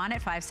 whenever you want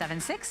it.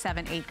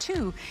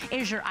 576782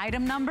 is your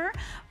item number.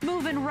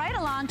 Moving right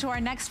along to our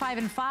next 5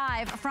 and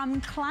 5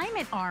 from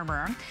Climate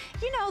Armor.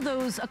 You know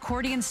those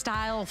accordion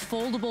style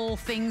foldable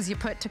things you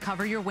put to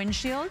cover your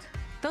windshield?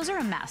 Those are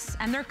a mess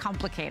and they're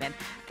complicated.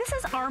 This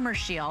is Armor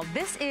Shield.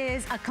 This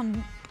is a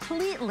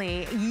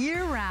completely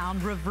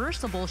year-round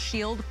reversible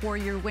shield for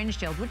your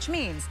windshield, which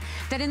means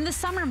that in the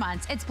summer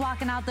months, it's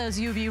blocking out those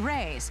UV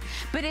rays.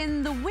 But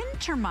in the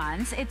winter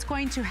months, it's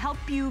going to help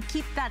you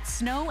keep that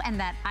snow and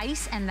that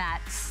ice and that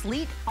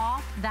sleet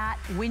off that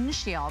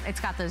windshield. It's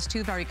got those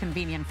 2 very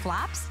convenient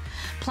flaps,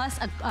 plus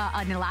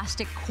an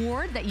elastic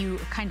cord that you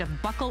kind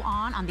of buckle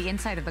on the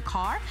inside of the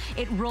car.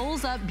 It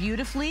rolls up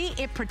beautifully.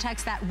 It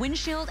protects that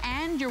windshield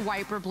and your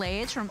wiper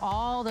blades from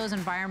all those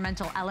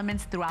environmental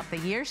elements throughout the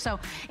year. So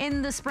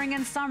in the spring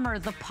and summer,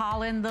 the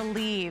pollen, the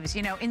leaves,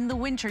 you know, in the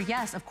winter,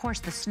 yes, of course,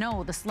 the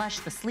snow, the slush,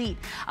 the sleet,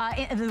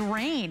 the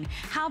rain.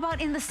 How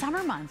about in the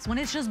summer months when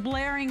it's just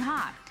blaring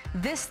hot?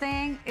 This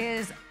thing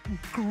is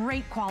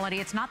great quality.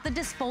 It's not the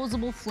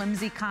disposable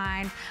flimsy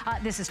kind.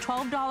 This is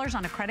 $12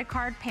 on a credit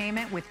card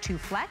payment with 2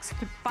 flex.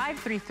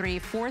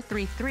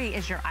 533433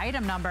 is your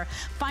item number.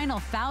 Final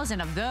 1,000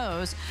 of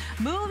those.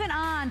 Moving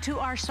on to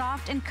our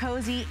soft and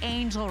cozy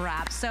angel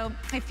wrap. So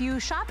if you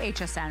shop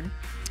HSN,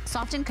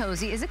 Soft and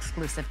Cozy is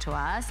exclusive to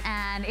us,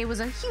 and it was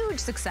a huge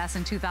success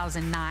in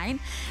 2009.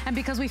 And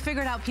because we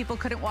figured out people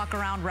couldn't walk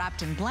around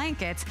wrapped in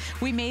blankets,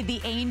 we made the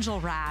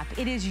angel wrap.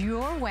 It is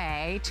your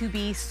way to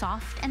be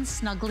soft and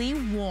snugly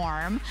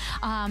warm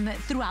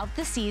throughout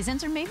the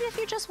seasons, or maybe if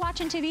you're just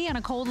watching TV on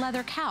a cold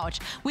leather couch.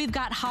 We've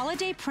got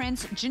holiday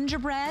prints,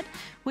 gingerbread.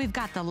 We've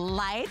got the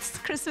lights,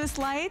 Christmas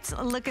lights.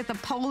 Look at the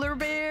polar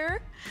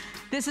bear.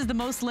 This is the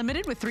most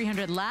limited with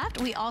 300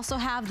 left. We also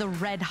have the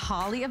red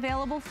holly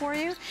available for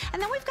you.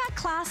 And then we've got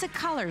classic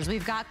colors.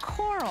 We've got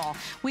coral.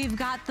 We've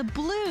got the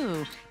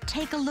blue.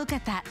 Take a look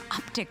at that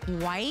optic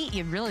white.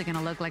 You're really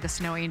gonna look like a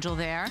snow angel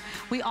there.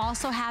 We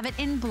also have it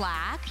in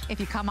black. If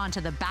you come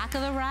onto the back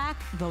of the rack,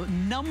 the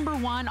number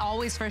one,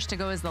 always first to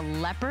go, is the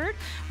leopard.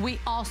 We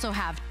also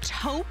have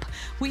taupe.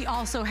 We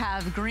also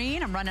have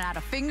green. I'm running out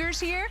of fingers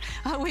here.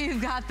 We've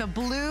got the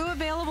blue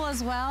available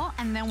as well.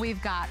 And then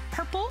we've got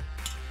purple.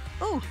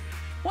 Ooh,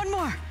 one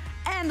more.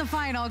 And the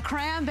final,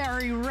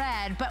 cranberry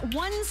red, but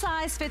one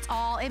size fits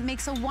all. It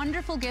makes a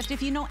wonderful gift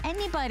if you know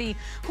anybody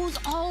who's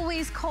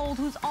always cold,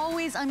 who's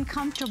always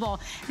uncomfortable.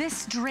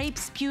 This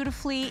drapes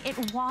beautifully.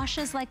 It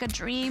washes like a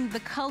dream. The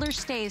color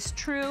stays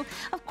true.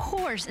 Of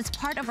course, it's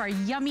part of our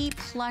yummy,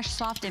 plush,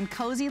 soft, and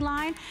cozy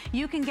line.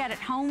 You can get it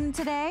home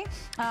today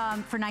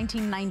for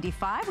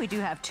 $19.95. We do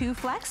have 2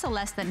 flex, so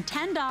less than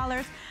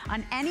 $10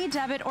 on any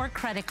debit or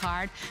credit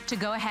card to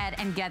go ahead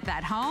and get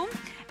that home.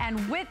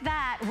 And with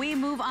that, we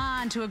move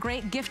on to a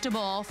great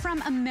giftable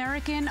from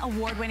American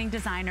award-winning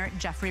designer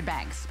Jeffrey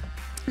Banks.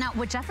 Now,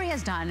 what Jeffrey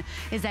has done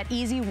is that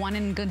easy one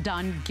and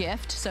done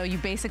gift. So you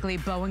basically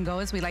bow and go,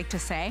 as we like to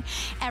say.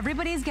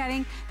 Everybody's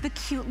getting the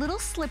cute little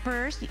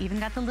slippers. You even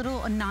got the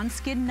little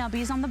non-skid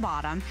nubbies on the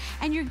bottom.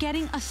 And you're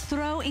getting a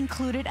throw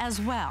included as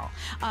well.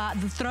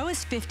 The throw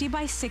is 50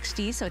 by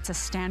 60, so it's a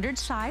standard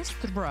size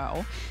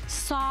throw.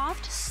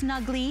 Soft,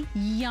 snuggly,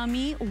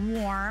 yummy,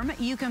 warm.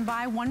 You can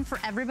buy one for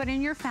everybody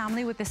in your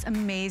family with this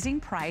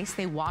amazing price.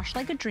 They wash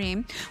like a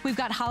dream. We've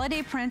got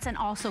holiday prints and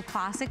also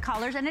classic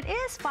colors, and it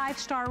is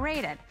 5-star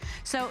rated.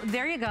 So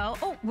there you go.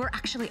 Oh, we're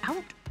actually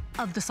out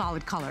of the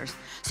solid colors.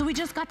 So we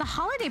just got the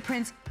holiday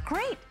prints.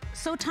 Great,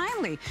 so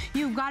timely.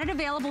 You've got it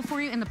available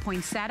for you in the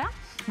poinsettia.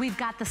 We've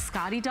got the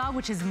Scotty dog,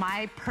 which is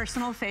my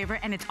personal favorite,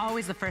 and it's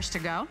always the first to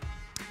go.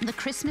 The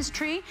Christmas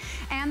tree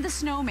and the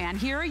snowman.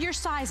 Here are your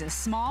sizes.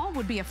 Small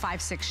would be a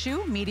 5-6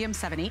 shoe, medium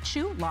 7-8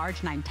 shoe, large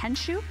 9-10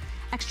 shoe,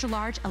 extra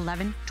large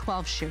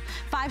 11-12 shoe.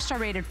 5-star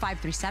rated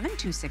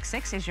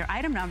 537-266 is your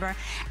item number.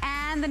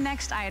 And the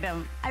next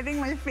item, I think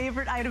my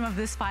favorite item of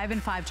this 5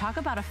 and 5, talk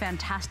about a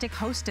fantastic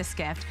hostess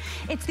gift.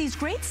 It's these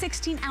great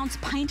 16-ounce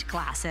pint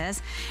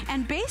glasses,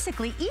 and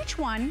basically each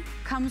one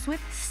comes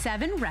with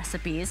 7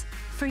 recipes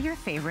for your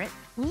favorite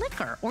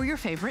liquor or your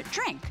favorite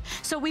drink.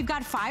 So we've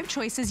got 5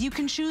 choices. You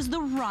can choose the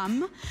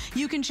rum,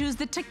 you can choose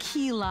the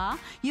tequila,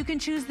 you can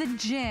choose the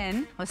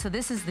gin. Oh, so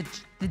this is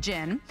the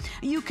gin.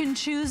 You can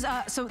choose,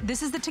 so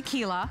this is the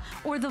tequila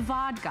or the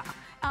vodka.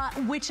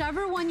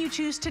 Whichever one you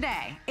choose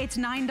today, it's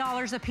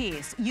 $9 a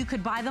piece. You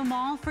could buy them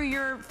all for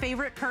your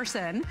favorite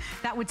person.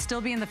 That would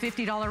still be in the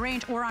 $50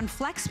 range, or on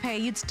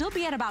FlexPay, you'd still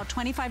be at about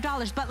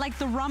 $25. But like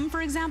the rum,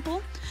 for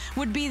example,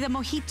 would be the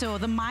mojito,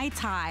 the Mai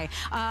Tai,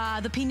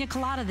 the pina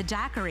colada, the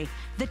daiquiri.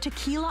 The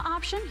tequila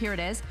option, here it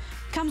is,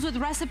 comes with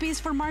recipes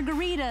for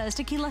margaritas,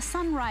 tequila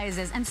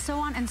sunrises, and so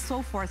on and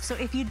so forth. So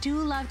if you do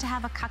love to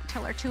have a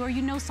cocktail or two, or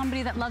you know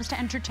somebody that loves to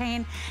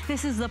entertain,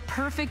 this is the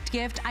perfect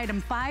gift.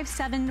 Item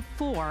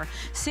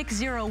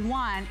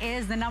 574601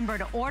 is the number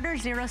to order.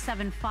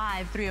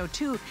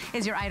 075302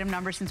 is your item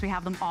number, since we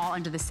have them all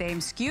under the same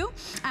SKU.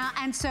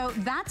 And so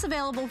that's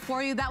available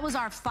for you. That was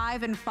our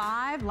 5 and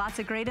 5. Lots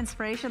of great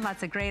inspiration,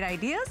 lots of great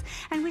ideas,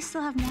 and we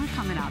still have more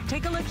coming up.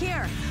 Take a look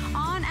here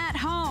on At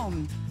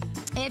Home.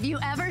 If you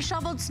ever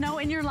shoveled snow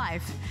in your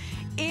life,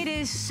 it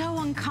is so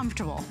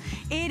uncomfortable.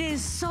 It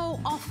is so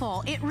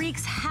awful. It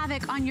wreaks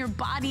havoc on your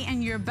body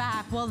and your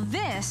back. Well,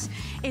 this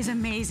is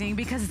amazing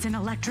because it's an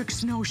electric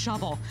snow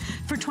shovel.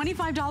 For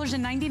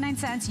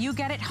 $25.99, you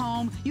get it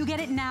home. You get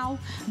it now,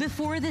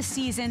 before the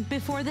season,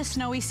 before the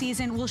snowy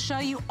season. We'll show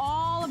you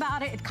all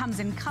about it. It comes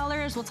in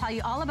colors. We'll tell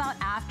you all about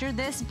after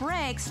this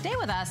break. Stay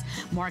with us.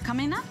 More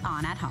coming up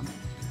on At Home.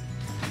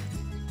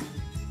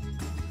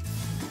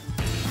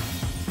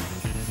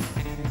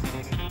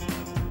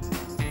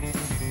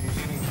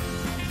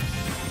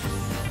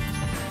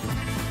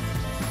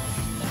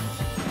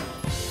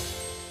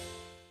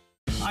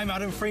 I'm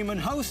Adam Freeman,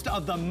 host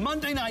of the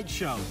Monday Night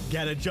Show.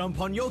 Get a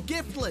jump on your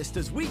gift list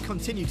as we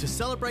continue to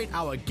celebrate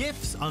our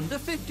Gifts Under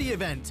 50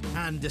 event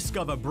and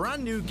discover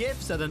brand new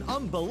gifts at an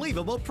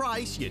unbelievable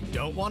price you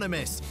don't want to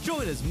miss.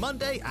 Join us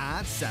Monday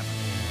at 7.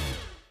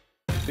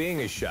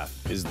 Being a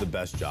chef is the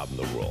best job in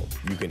the world.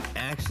 You can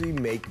actually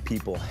make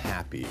people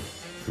happy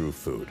through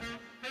food.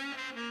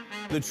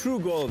 The true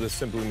goal of the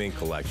Simply Mean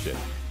collection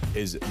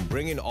is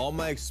bringing all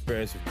my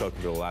experience of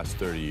cooking for the last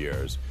 30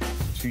 years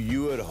to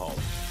you at home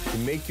to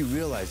make you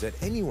realize that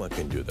anyone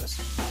can do this.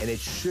 And it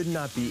should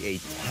not be a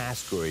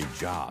task or a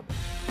job.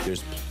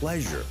 There's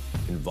pleasure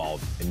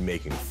involved in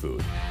making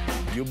food.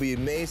 You'll be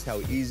amazed how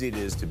easy it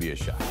is to be a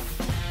chef.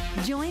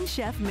 Join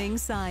Chef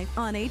Ming's side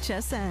on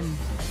HSN.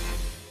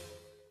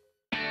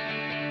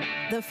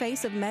 The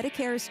face of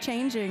Medicare is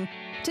changing.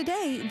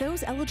 Today,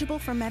 those eligible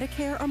for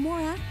Medicare are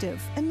more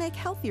active and make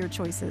healthier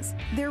choices.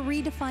 They're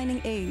redefining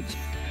age.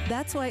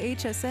 That's why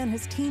HSN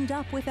has teamed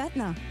up with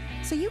Aetna,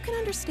 so you can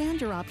understand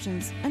your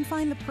options and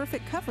find the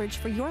perfect coverage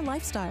for your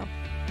lifestyle.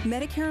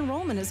 Medicare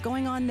enrollment is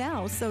going on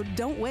now, so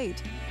don't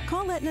wait.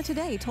 Call Aetna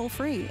today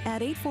toll-free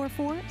at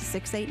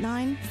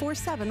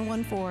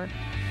 844-689-4714.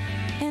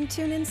 And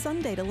tune in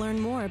Sunday to learn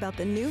more about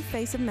the new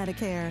face of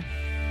Medicare.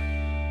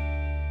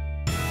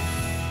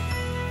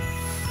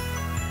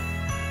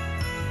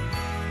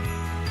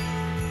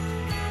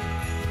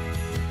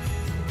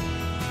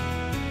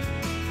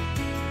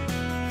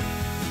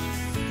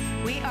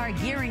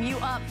 Gearing you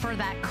up for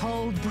that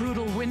cold,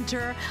 brutal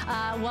winter.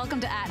 Welcome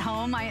to At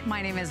Home.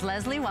 My name is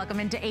Leslie. Welcome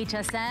into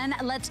HSN.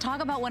 Let's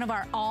talk about one of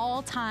our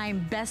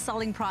all-time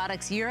best-selling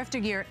products. Year after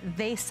year,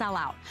 they sell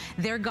out.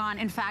 They're gone.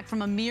 In fact,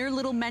 from a mere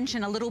little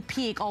mention, a little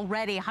peek,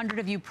 already 100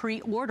 of you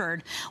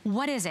pre-ordered.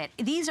 What is it?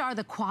 These are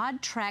the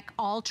Quad Trek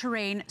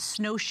all-terrain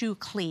snowshoe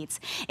cleats.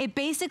 It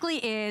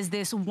basically is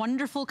this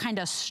wonderful kind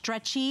of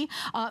stretchy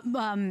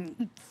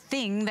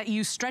thing that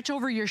you stretch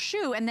over your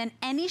shoe, and then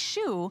any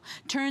shoe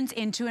turns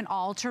into an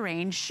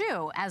all-terrain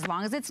shoe. As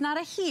long as it's not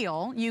a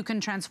heel, you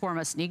can transform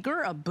a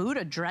sneaker, a boot,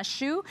 a dress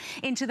shoe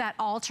into that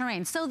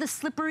all-terrain. So the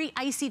slippery,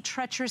 icy,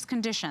 treacherous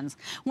conditions,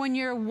 when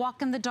you're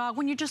walking the dog,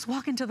 when you're just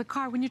walking to the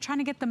car, when you're trying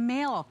to get the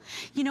mail,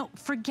 you know,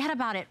 forget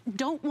about it.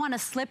 Don't want to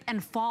slip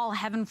and fall,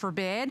 heaven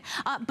forbid.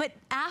 But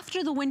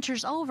after the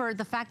winter's over,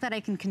 the fact that I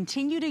can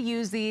continue to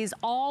use these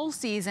all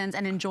seasons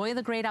and enjoy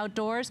the great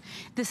outdoors,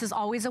 this is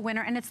always a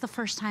winner, and it's the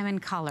first time in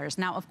colors.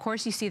 Now, of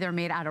course, you see they're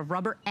made out of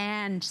rubber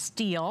and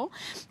steel.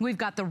 We've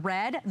got the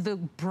red, the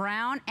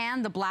brown,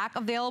 and the black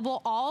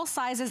available, all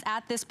sizes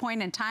at this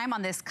point in time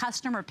on this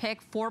customer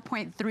pick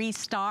 4.3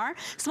 star.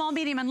 Small,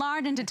 medium, and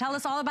large, and to tell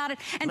us all about it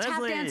and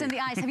Leslie. tap dance in the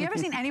ice. Have you ever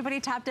seen anybody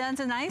tap dance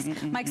in ice?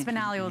 Mike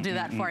Spinelli will do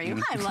that for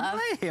you. Hi, love.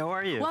 Hi, how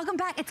are you? Welcome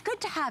back. It's good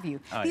to have you.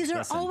 These are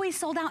listen. always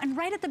sold out, and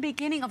right at the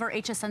beginning of our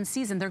HSN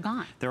season, they're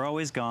gone. They're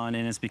always gone,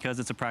 and it's because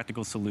it's a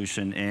practical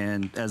solution.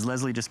 And as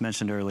Leslie just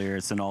mentioned earlier,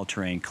 it's an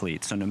all-terrain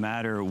cleat. So no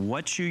matter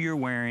what shoe you're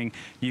wearing,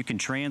 you can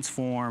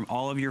transform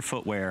all of your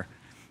footwear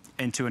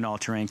into an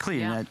all-terrain cleat.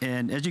 Yeah.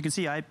 And as you can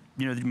see,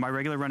 my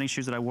regular running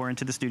shoes that I wore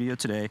into the studio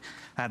today,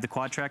 I have the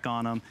Quad Trek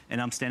on them,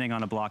 and I'm standing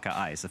on a block of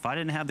ice. If I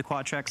didn't have the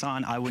Quad Treks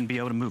on, I wouldn't be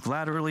able to move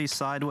laterally,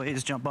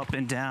 sideways, jump up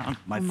and down.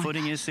 My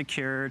footing is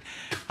secured.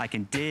 I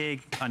can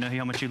dig. I know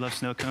how much you love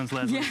snow cones,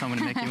 Leslie, so I'm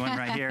gonna make you one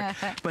right here.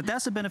 But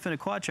that's the benefit of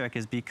Quad Trek,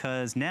 is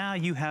because now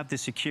you have the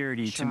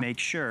security to make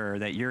sure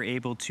that you're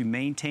able to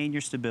maintain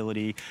your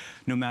stability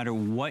no matter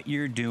what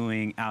you're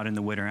doing out in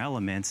the winter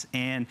elements.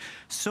 And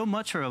so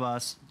much of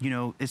us, you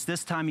know, it's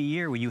this time of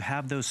year where you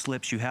have those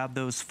slips, you have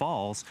those falls,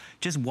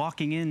 just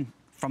walking in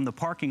from the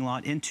parking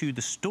lot into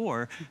the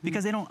store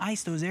because they don't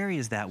ice those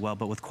areas that well.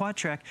 But with Quad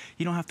Trek,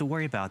 you don't have to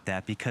worry about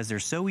that because they're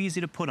so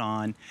easy to put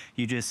on.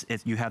 You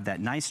have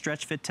that nice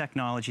stretch fit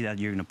technology that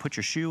you're gonna put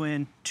your shoe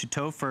in to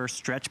toe first,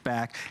 stretch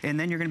back, and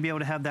then you're gonna be able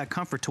to have that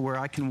comfort to where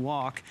I can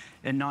walk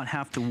and not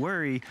have to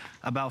worry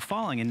about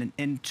falling.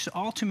 And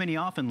all too many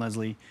often,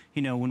 Leslie,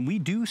 you know, when we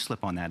do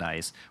slip on that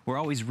ice, we're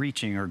always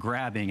reaching or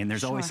grabbing, and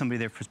there's always somebody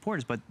there for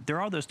supporters. But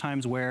there are those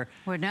times where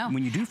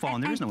when you do fall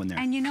and there is no one there.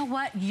 And you know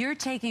what? You're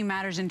taking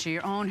matters into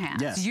your own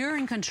hands. Yes. You're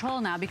in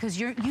control now because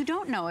you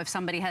don't know if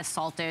somebody has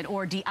salted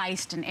or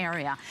de-iced an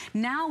area.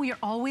 Now you're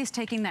always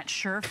taking that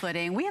sure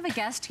footing. We have a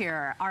guest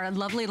here, our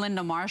lovely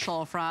Linda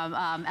Marshall from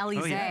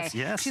Elysee. Oh, yes,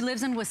 yes. She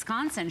lives in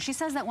Wisconsin. She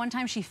says that one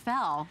time she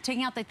fell,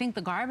 taking out, I think,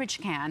 the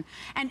garbage can,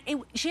 and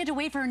she had to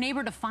wait for her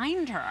neighbor to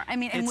find her. I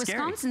mean, in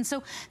Wisconsin.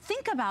 So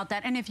think about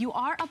that. And if you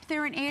are up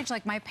there in age,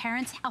 like my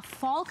parents, a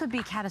fall could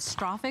be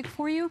catastrophic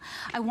for you.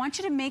 I want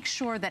you to make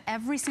sure that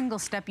every single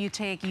step you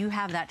take, you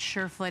have that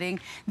sure footing.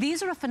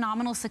 These are a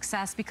phenomenal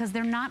success because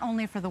they're not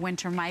only for the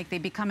winter, Mike, they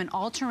become an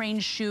all-terrain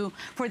shoe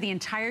for the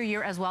entire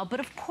year as well. But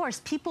of course,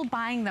 people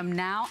buying them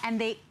now,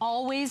 and they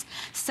always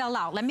sell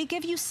out. Let me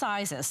give you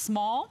sizes.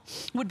 Small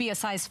would be a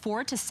size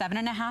 4 to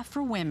 7.5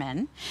 for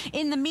women.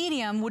 In the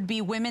medium would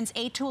be women's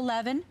 8 to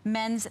 11,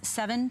 men's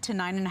 7 to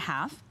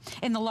 9.5.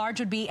 In the large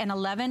would be an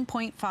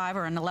 11.5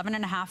 or an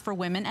 11.5 for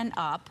women and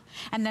up.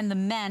 And then the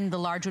men, the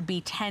large would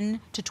be 10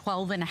 to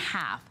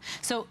 12.5.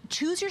 So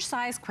choose your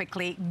size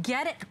quickly,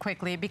 get it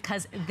quickly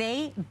because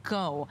they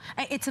go.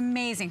 It's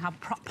amazing how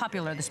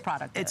popular this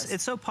product is.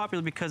 It's so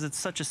popular because it's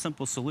such a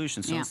simple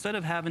solution. So instead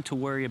of having to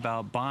worry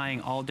about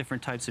buying all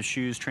different types of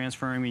shoes,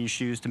 transferring your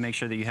shoes to make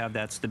sure that you have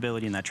that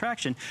stability and that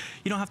traction,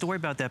 you don't have to worry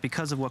about that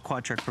because of what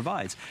Quad Trek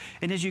provides.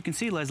 And as you can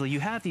see, Leslie,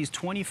 you have these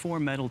 20 94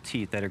 metal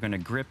teeth that are going to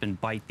grip and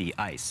bite the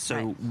ice.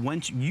 So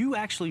when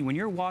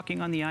you're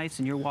walking on the ice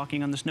and you're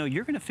walking on the snow,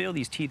 you're going to feel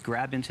these teeth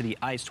grab into the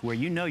ice to where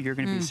you know you're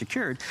going to be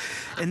secured.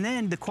 And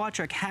then the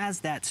Quadtrek has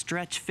that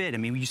stretch fit. I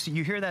mean,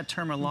 you hear that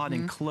term a lot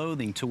in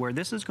clothing, to where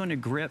this is going to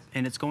grip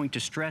and it's going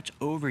to stretch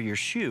over your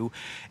shoe.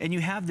 And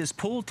you have this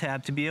pull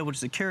tab to be able to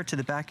secure it to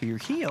the back of your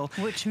heel.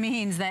 Which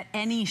means that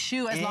any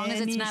shoe, as long as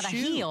it's not a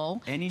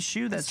heel, any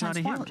shoe that's not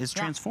a heel is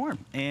transformed.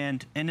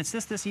 And it's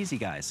just this easy,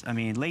 guys. I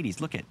mean,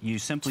 ladies, look at, you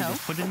simply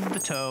just put it into the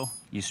toe,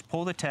 you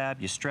pull the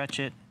tab, you stretch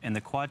it, and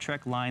the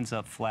Quadtrek lines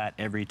up flat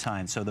every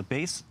time. So the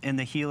base and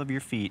the heel of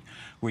your feet,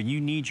 where you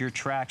need your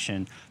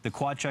traction, the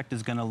Quadtrek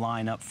is going to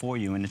line up for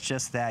you, and it's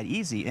just that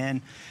easy.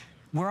 And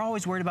we're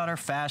always worried about our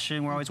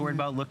fashion. We're always worried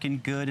about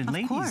looking good. And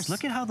ladies,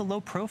 look at how the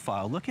low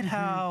profile, look at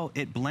how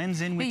it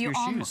blends in with your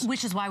shoes.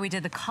 Which is why we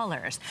did the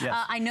colors. Yes.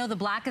 I know the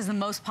black is the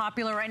most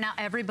popular right now.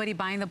 Everybody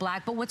buying the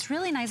black. But what's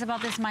really nice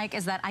about this, Mike,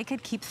 is that I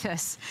could keep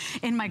this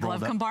in my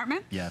glove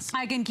compartment. Yes.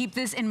 I can keep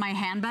this in my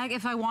handbag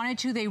if I wanted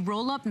to. They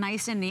roll up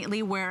nice and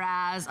neatly,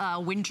 whereas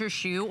a winter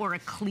shoe or a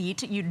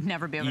cleat, you'd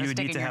never be able to stick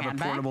in your handbag. You would need to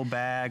have a portable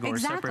bag or a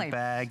separate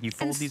bag. You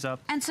fold these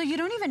up. And so you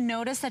don't even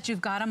notice that you've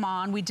got them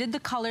on. We did the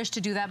colors to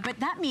do that, but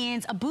that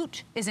means a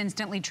boot is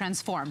instantly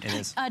transformed. It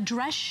is. A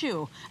dress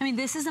shoe. I mean,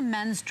 this is a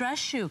men's dress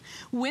shoe.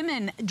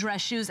 Women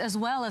dress shoes as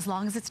well, as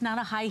long as it's not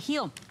a high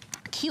heel.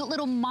 Cute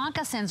little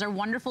moccasins or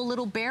wonderful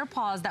little bear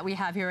paws that we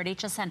have here at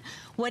HSN.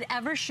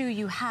 Whatever shoe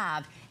you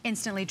have,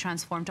 instantly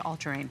transformed to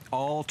all-terrain.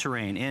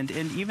 All-terrain. And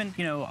even,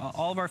 you know,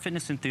 all of our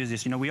fitness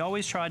enthusiasts, you know, we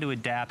always try to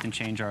adapt and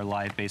change our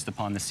life based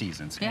upon the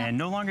seasons. Yeah. And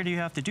no longer do you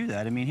have to do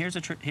that. I mean, here's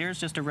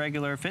just a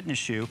regular fitness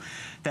shoe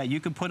that you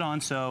could put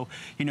on. So,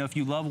 you know, if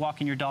you love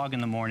walking your dog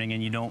in the morning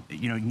and you don't,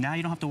 you know, now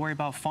you don't have to worry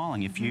about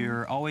falling. If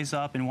you're always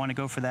up and want to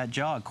go for that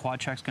jog,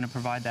 Quadtrek's going to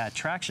provide that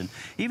traction.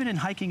 Even in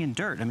hiking in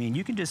dirt, I mean,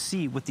 you can just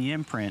see with the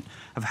imprint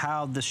of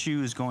how the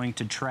shoe is going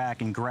to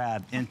track and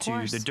grab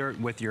into the dirt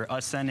with your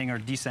ascending or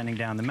descending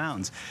down the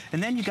mountains.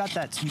 And then you got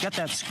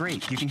that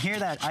scrape. You can hear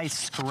that ice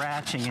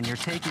scratching, and you're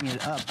taking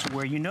it up to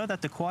where you know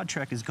that the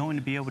Quadtrek is going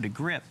to be able to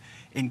grip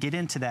and get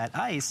into that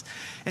ice.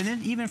 And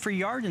then even for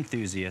yard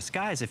enthusiasts,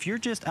 guys, if you're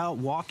just out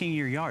walking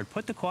your yard,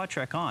 put the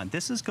Quadtrek on.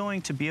 This is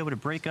going to be able to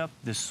break up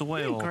the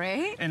soil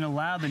and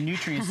allow the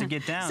nutrients to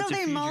get down to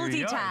feed your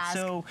yard.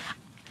 So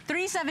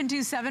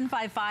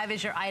 372-755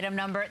 is your item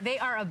number. They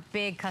are a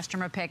big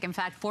customer pick. In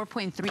fact,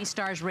 4.3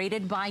 stars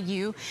rated by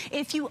you.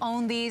 If you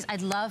own these,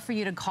 I'd love for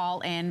you to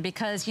call in,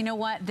 because you know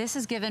what? This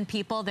has given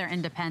people their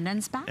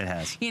independence back. It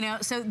has. You know,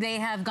 so they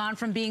have gone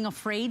from being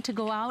afraid to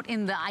go out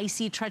in the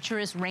icy,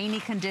 treacherous,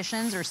 rainy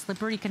conditions or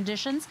slippery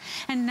conditions,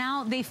 and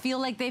now they feel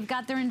like they've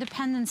got their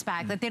independence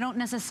back, that they don't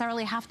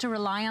necessarily have to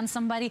rely on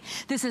somebody.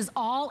 This is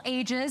all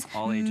ages,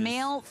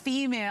 male,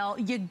 female.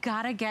 You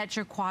gotta get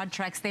your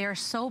Quadtreks. They are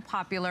so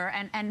popular,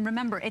 and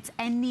remember, it's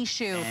any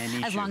shoe,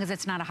 as long as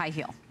it's not a high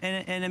heel.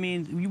 And I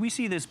mean, we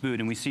see this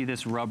boot and we see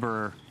this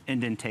rubber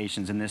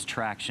indentations and this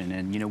traction,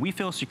 and you know, we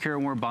feel secure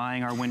when we're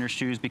buying our winter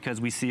shoes because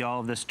we see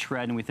all of this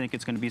tread and we think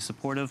it's going to be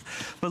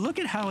supportive. But look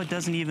at how it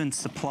doesn't even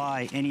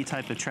supply any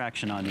type of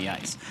traction on the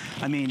ice.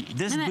 I mean,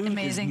 this boot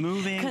is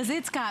moving because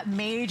it's got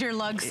major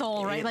lug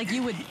sole, right? Like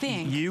you would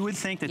think. You would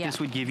think that this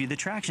would give you the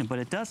traction, but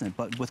it doesn't.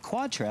 But with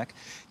Quadtrek,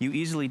 you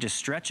easily just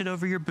stretch it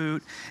over your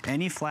boot,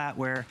 any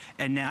flatware,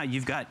 and now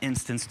you've got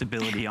instant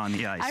stability on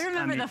the ice. I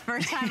remember the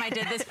first time I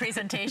did this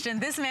presentation,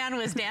 this man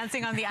was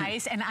dancing on the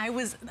ice and I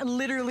was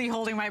literally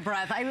holding my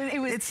breath.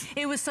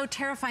 It was so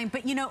terrifying,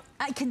 but you know,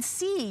 I can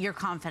see your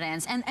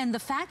confidence and the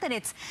fact that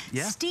it's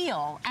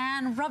steel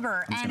and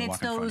rubber and it's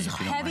those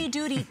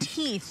heavy-duty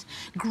teeth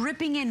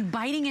gripping and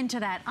biting into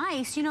that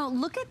ice. You know,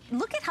 look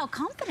at how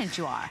confident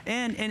you are.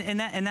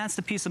 And that's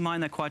the peace of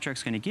mind that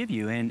Quadtrek's going to give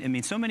you. And I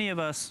mean, so many of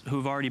us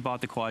who've already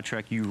bought the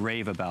Quadtrek, you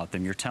rave about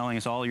them. You're telling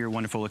us all your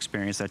wonderful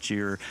experience that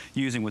you're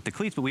using with the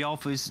cleats, but we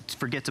always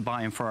forget to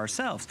buy them for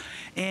ourselves.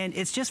 And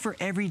it's just for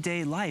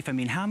everyday life. I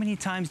mean, how many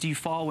times do you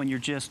fall when you're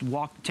just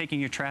taking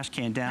your trash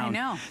can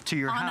down to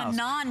your house? On a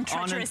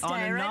non-treacherous day,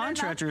 on a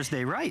non-treacherous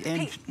day, right.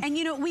 And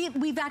you know,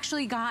 we've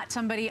actually got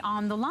somebody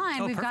on the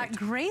line. We've got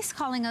Grace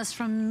calling us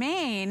from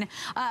Maine,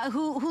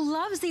 who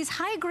loves these.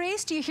 Hi,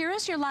 Grace. Do you hear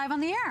us? You're live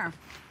on the air.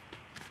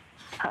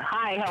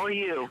 Hi, how are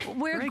you?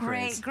 We're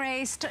great,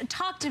 Grace.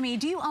 Talk to me.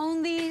 Do you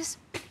own these?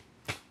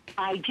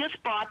 I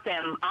just bought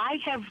them. I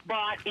have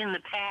bought in the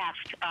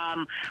past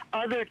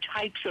other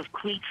types of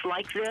cleats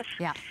like this.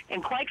 Yeah.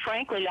 And quite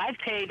frankly, I've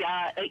paid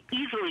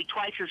easily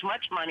twice as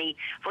much money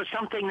for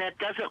something that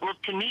doesn't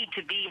look to me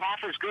to be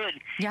half as good.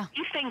 Yeah.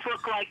 These things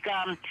look like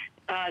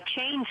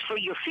chains for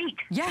your feet.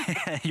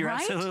 Yeah, you're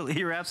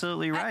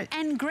absolutely right.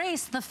 And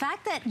Grace, the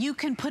fact that you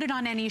can put it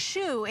on any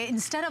shoe,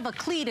 instead of a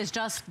cleat is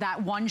just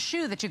that one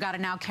shoe that you got to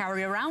now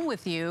carry around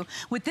with you.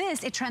 With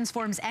this, it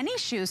transforms any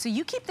shoe. So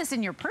you keep this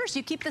in your purse,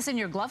 you keep this in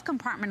your glove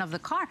compartment of the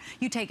car,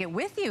 you take it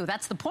with you.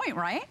 That's the point,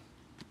 right?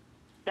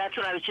 That's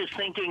what I was just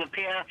thinking, a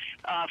pair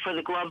for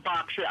the glove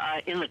box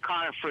in the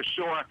car for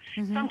sure.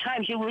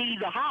 Sometimes you leave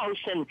the house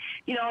and,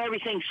 you know,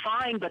 everything's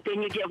fine, but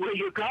then you get where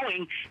you're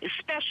going,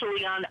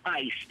 especially on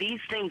ice. These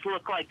things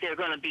look like they're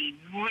going to be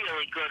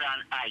really good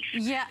on ice.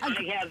 Yeah. I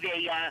have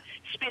a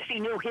spiffy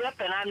new hip,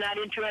 and I'm not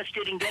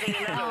interested in getting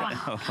another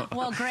one.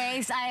 Well,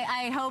 Grace,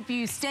 I hope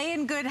you stay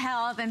in good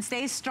health and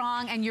stay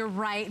strong, and you're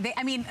right.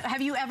 I mean,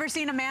 have you ever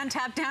seen a man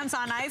tap dance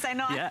on ice? I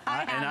know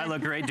I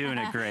look great doing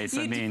it, Grace.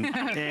 I mean,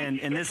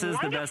 and this is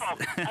the best.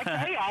 I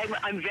tell you,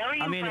 I'm very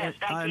impressed.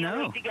 I can't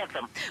wait to get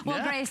them.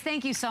 Well, Grace,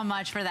 thank you so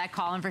much for that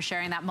call and for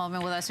sharing that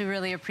moment with us. We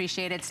really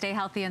appreciate it. Stay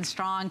healthy and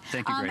strong.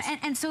 Thank you, Grace.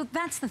 And so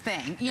that's the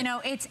thing. You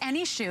know, it's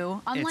any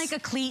shoe, unlike a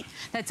cleat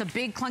that's a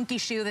big clunky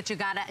shoe that you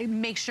gotta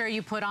make sure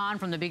you put on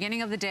from the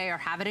beginning of the day or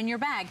have it in your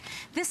bag.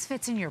 This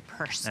fits in your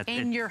purse,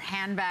 in your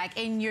handbag,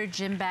 in your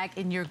gym bag,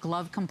 in your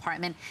glove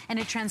compartment, and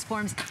it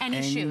transforms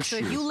any shoe. So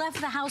if you left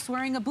the house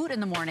wearing a boot in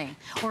the morning,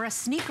 or a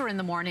sneaker in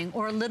the morning,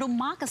 or a little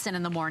moccasin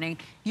in the morning,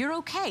 you're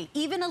okay.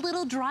 Even a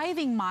little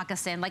driving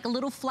moccasin, like a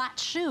little flat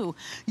shoe,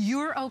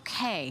 you're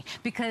okay,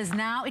 because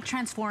now it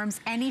transforms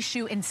any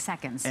shoe in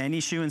seconds. Any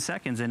shoe in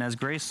seconds. And as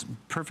Grace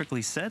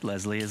perfectly said,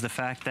 Leslie, is the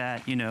fact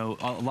that, you know,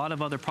 a lot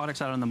of other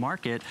products out on the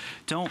market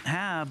don't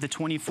have the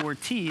 24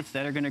 teeth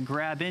that are going to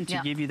grab in to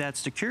give you that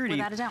security.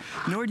 Without a doubt.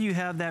 Nor do you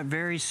have that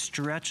very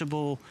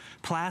stretchable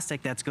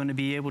plastic that's going to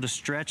be able to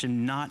stretch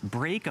and not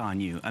break on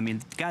you. I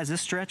mean, guys,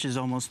 this stretch is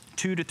almost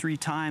 2 to 3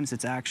 times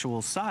its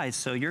actual size,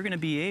 so you're going to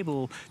be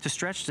able to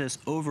stretch this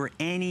over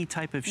any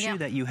type of shoe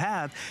that you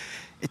have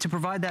to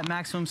provide that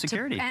maximum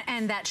security.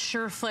 And that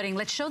sure footing.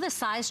 Let's show the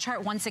size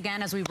chart once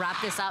again as we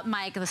wrap this up,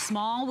 Mike. The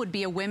small would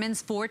be a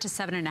women's 4 to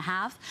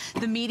 7.5.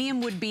 The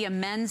medium would be a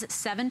men's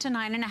 7 to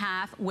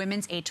 9.5,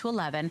 women's 8 to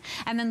 11.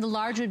 And then the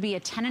large would be a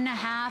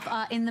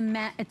 10.5 in the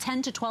men,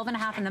 10 to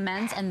 12.5 in the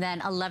men's, and then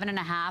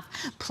 11.5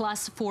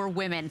 plus for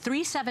women.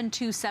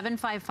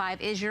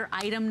 372755 is your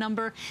item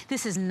number.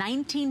 This is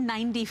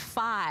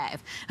 $19.95.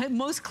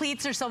 Most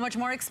cleats are so much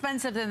more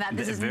expensive than that.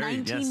 This is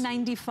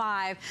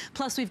 $19.95.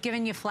 Plus we've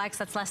given you flex.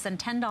 That's less than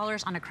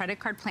 $10 on a credit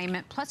card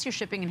payment, plus your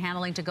shipping and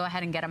handling to go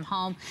ahead and get them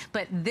home.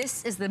 But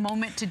this is the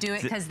moment to do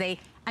it, because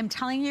I'm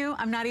telling you,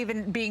 I'm not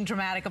even being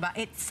dramatic about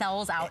it. It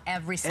sells out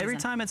every season. Every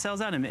time it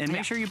sells out. And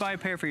make sure you buy a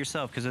pair for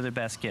yourself, because they're the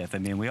best gift. I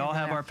mean, we all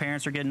have our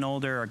parents are getting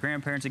older, our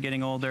grandparents are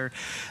getting older.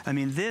 I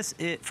mean,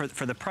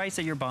 for the price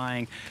that you're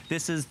buying,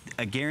 this is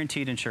a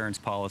guaranteed insurance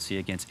policy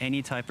against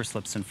any type of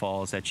slips and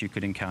falls that you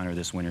could encounter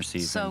this winter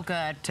season. So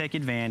good. Take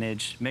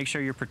advantage, make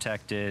sure you're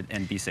protected,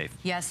 and be safe.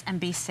 Yes, and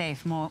be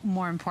safe,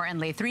 more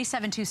importantly.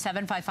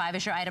 372755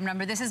 is your item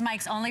number. This is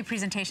Mike's only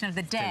presentation of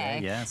the day.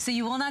 Yes. So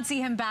you will not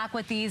see him back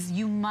with these.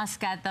 You must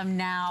get them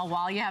now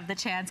while you have the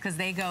chance, because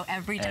they go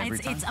every time.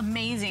 It's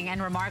amazing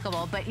and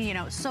remarkable, but you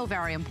know, so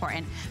very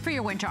important for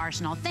your winter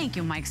arsenal. Thank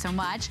you, Mike, so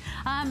much.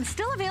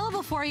 Still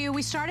available for you.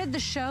 We started the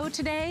show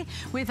today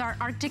with our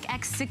Arctic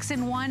X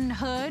 6-in-1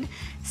 hood.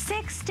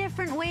 6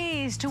 different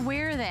ways to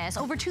wear this.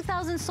 Over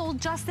 2,000 sold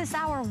just this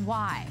hour.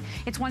 Why?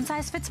 It's one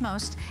size fits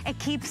most. It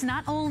keeps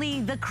not only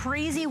the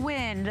crazy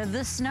wind,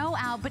 the snow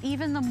out, but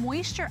even the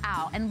moisture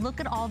out. And look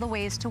at all the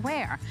ways to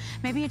wear.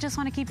 Maybe you just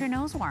want to keep your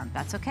nose warm.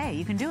 That's okay.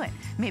 You can do it.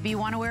 Maybe you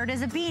want to wear it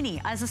as a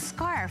beanie, as a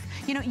scarf.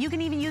 You know, you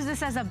can even use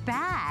this as a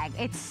bag.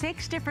 It's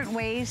 6 different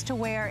ways to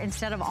wear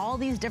instead of all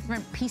these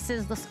different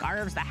pieces, the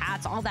scarves, the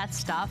hats, all that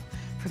stuff.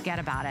 Forget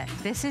about it.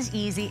 This is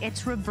easy.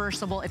 It's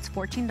reversible. It's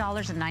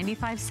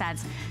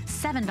 $14.95,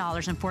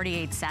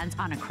 $7.48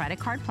 on a credit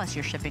card, plus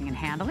your shipping and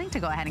handling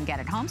to go ahead and get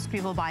it home. So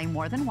people buying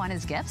more than one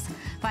is gifts.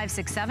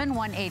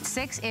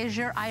 567186 is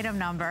your item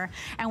number.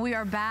 And we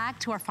are back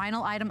to our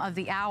final item of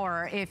the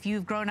hour. If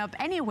you've grown up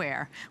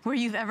anywhere where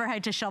you've ever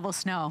had to shovel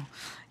snow,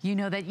 you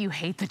know that you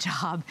hate the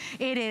job.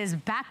 It is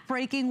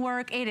back-breaking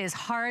work. It is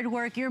hard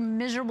work. You're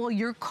miserable.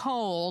 You're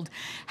cold.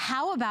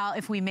 How about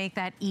if we make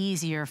that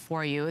easier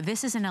for you?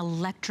 This is an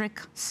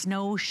electric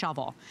snow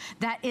shovel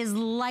that is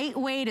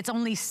lightweight. It's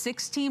only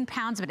 16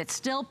 pounds, but it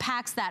still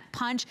packs that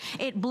punch.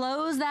 It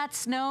blows that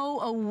snow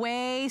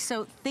away.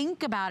 So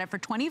think about it. For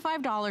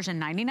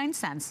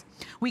 $25.99,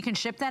 we can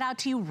ship that out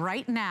to you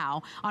right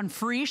now on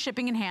free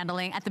shipping and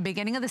handling at the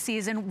beginning of the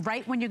season,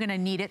 right when you're going to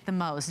need it the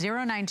most.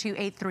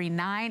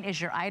 092839 is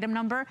your item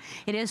number.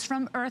 It is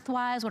from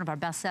Earthwise, one of our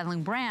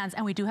best-selling brands,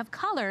 and we do have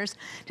colors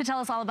to tell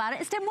us all about it.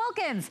 It's Tim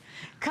Wilkins.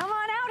 Come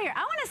on out here. I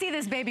want to see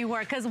this baby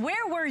work, because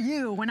where were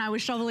you when I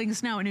was shoveling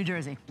snow in New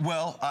Jersey?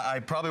 Well, I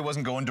probably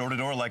wasn't going door to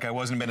door like I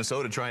was in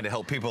Minnesota trying to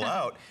help people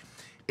out.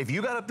 If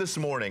you got up this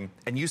morning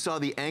and you saw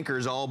the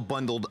anchors all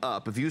bundled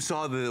up, if you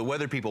saw the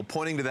weather people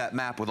pointing to that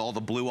map with all the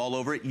blue all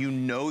over it, you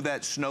know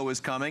that snow is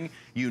coming.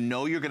 You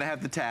know you're going to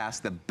have the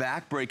task, the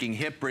back-breaking,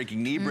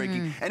 hip-breaking,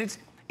 knee-breaking, and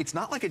it's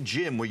not like a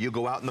gym where you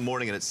go out in the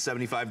morning and it's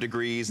 75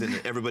 degrees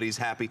and everybody's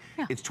happy.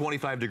 It's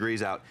 25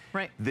 degrees out.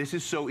 Right. This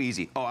is so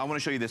easy. Oh, I want to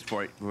show you this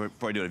before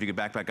I do it. If you could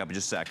back up in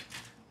just a sec.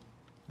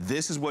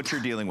 This is what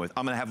you're dealing with.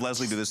 I'm going to have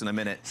Leslie do this in a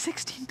minute.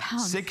 16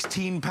 pounds.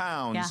 16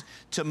 pounds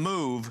to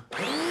move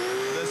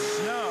the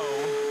snow.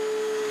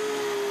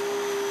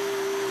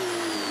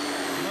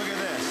 Look at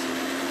this.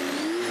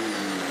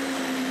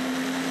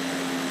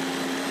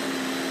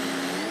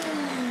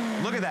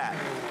 Look at that.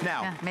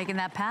 Now, yeah, making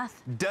that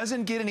path.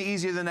 Doesn't get any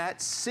easier than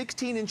that.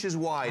 16 inches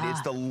wide.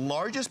 It's the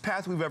largest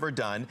path we've ever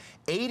done.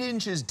 8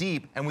 inches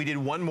deep. And we did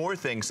one more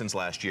thing since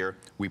last year.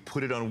 We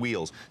put it on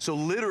wheels. So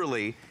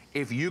literally,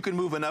 if you can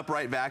move an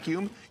upright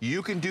vacuum,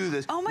 you can do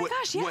this. Oh my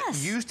gosh, yes. What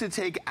used to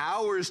take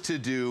hours to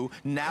do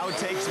now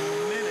takes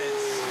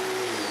minutes.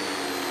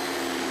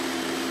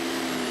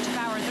 To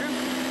power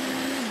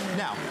through.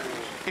 Now,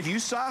 if you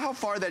saw how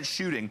far that's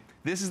shooting,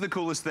 this is the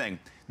coolest thing.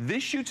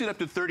 This shoots it up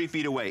to 30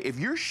 feet away. If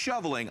you're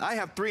shoveling, I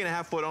have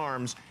 3.5-foot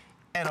arms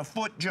and a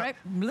foot jump,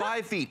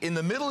 5 feet. In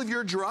the middle of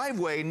your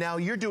driveway, now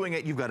you're doing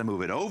it, you've got to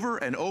move it over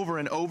and over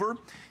and over.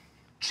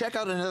 Check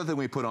out another thing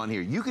we put on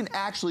here. You can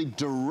actually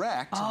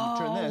direct,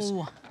 turn this,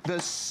 the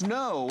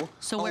snow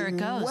where it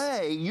goes.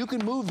 away. You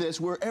can move this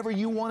wherever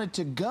you want it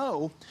to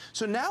go.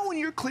 So now when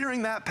you're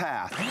clearing that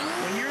path,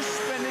 when you're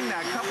spending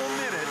that couple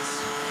minutes,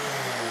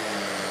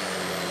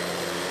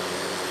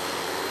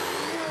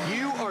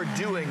 you are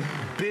doing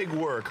big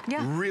work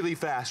really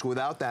fast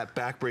without that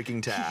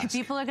back-breaking task.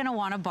 People are going to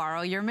want to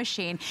borrow your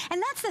machine.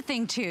 And that's the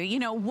thing, too. You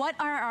know, what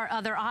are our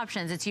other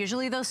options? It's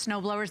usually those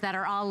snowblowers that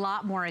are a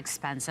lot more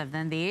expensive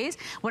than these.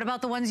 What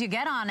about the ones you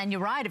get on and you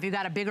ride if you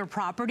got a bigger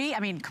property?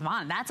 I mean, come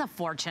on, that's a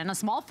fortune, a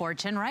small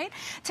fortune, right?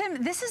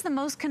 Tim, this is the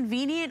most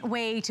convenient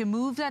way to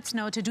move that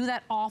snow, to do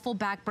that awful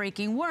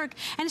back-breaking work.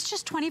 And it's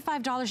just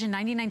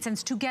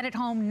 $25.99 to get it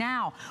home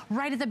now,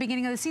 right at the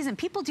beginning of the season.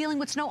 People dealing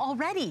with snow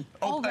already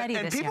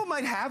and people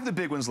might have the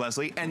big ones,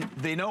 Leslie, and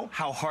they know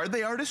how hard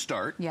they are to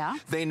start. Yeah.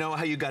 They know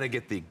how you got to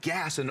get the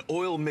gas and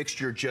oil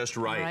mixture just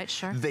right. Right,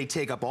 sure. They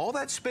take up all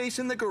that space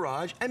in the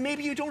garage, and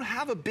maybe you don't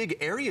have a big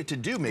area to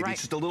do. Maybe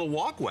it's just a little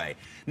walkway.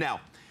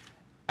 Now,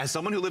 as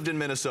someone who lived in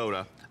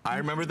Minnesota, I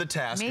remember the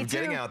task of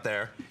getting out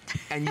there,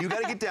 and you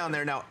got to get down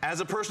there. Now,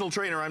 as a personal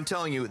trainer, I'm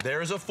telling you,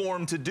 there's a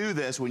form to do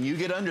this when you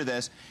get under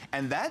this,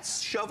 and that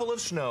shovel of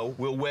snow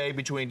will weigh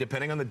between,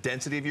 depending on the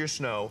density of your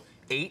snow,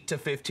 8 to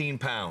 15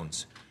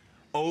 pounds.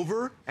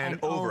 Over and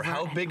over.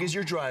 How big is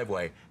your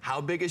driveway? How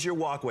big is your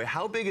walkway?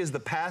 How big is the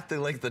path to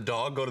let the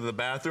dog go to the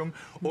bathroom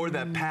or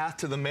that path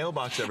to the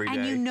mailbox every day?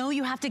 And you know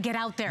you have to get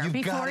out there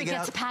before it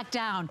gets packed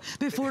down,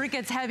 before it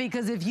gets heavy,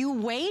 because if you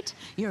wait,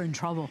 you're in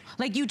trouble.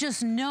 Like, you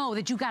just know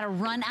that you got to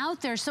run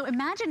out there. So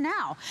imagine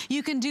now,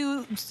 you can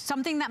do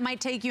something that might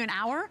take you an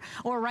hour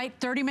or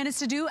 30 minutes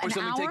to do, or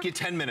something take you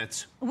 10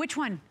 minutes. Which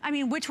one? I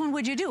mean, which one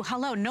would you do?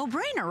 Hello, no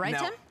brainer, right,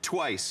 now, Tim?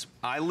 Twice.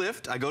 I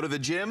lift, I go to the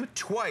gym,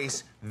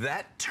 twice.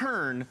 That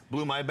turn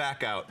blew my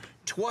back out.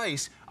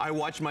 Twice, I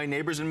watched my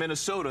neighbors in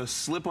Minnesota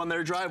slip on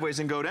their driveways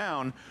and go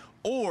down.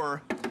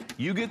 Or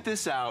you get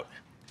this out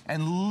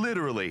and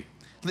literally,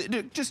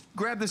 just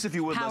grab this if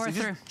you would,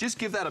 Leslie. Just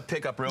give that a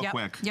pick up real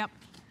quick. Yep.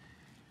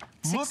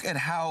 Look at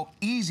how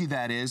easy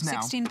that is now.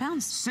 16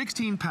 pounds.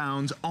 16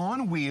 pounds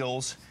on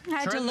wheels.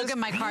 I had to look at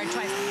my card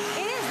twice.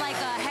 It is like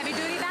a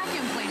heavy-duty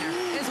vacuum cleaner,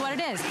 is what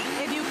it is.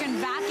 If you can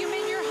vacuum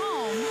in your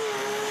home,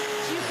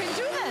 you can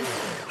do this.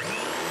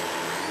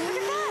 Look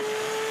at that.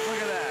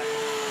 Look at that.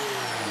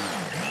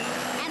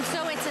 And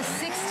so it's a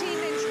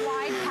 16-inch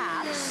wide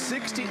path.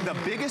 16, the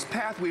biggest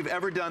path we've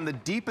ever done, the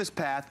deepest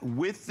path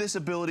with this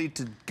ability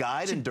to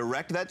guide and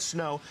direct that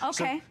snow.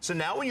 Okay. So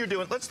now when you're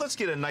doing, let's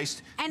get a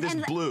nice, this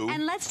blue.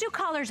 And let's do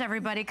colors,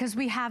 everybody, because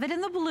we have it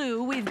in the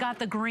blue. We've got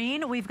the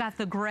green, we've got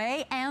the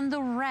gray, and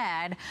the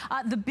red.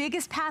 The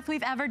biggest path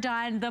we've ever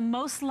done, the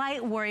most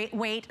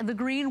lightweight. The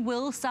green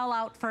will sell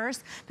out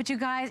first, but you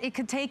guys, it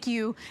could take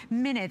you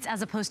minutes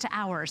as opposed to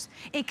hours.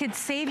 It could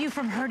save you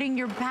from hurting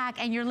your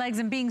back and your legs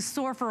and being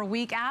sore for a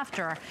week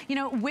after. You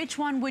know, which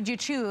one would you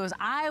choose?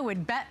 I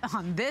would bet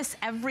on this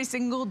every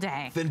single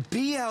day. Then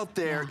be out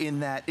there in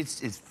that, it's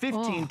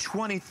 15,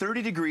 20,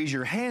 30 degrees,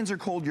 your hands are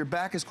cold, your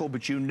back is cold,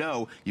 but you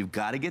know you've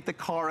got to get the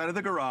car out of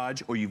the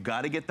garage, or you've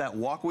got to get that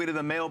walkway to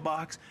the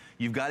mailbox,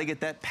 you've got to get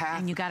that path.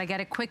 And you got to get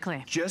it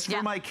quickly. Just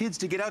for my kids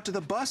to get out to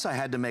the bus, I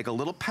had to make a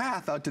little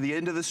path out to the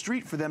end of the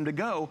street for them to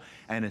go,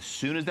 and as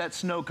soon as that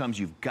snow comes,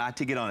 you've got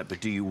to get on it.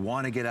 But do you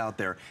want to get out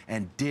there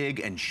and dig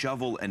and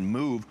shovel and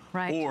move?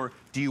 Right. Or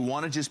do you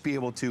want to just be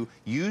able to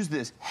use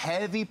this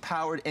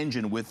heavy-powered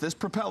engine with this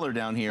propeller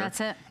down here? That's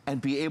it. And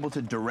be able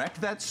to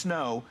direct that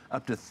snow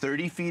up to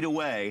 30 feet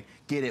away,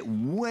 get it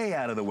way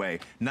out of the way,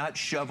 not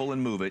shovel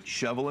and move it,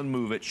 shovel and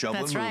move it,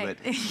 shovel and move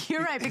it.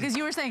 You're right, because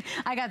you were saying,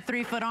 I got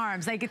 3-foot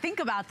arms. Like, think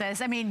about this.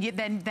 I mean,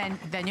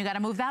 then you got to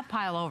move that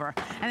pile over,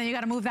 and then you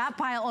got to move that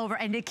pile over,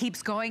 and it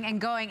keeps going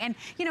and going. And,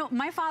 you know,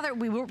 my father,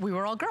 we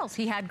were all girls.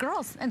 He had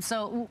girls, and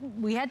so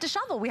we had to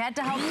shovel. We had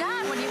to help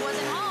Dad when he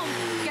wasn't home.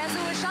 Guess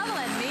who was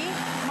shoveling? Me,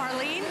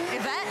 Marlene,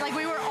 Yvette. Like,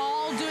 we were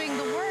all doing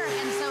the work.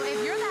 And so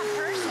if you're that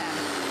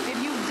person,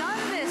 if you've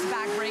done this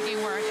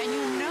back-breaking work and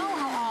you know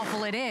how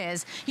awful it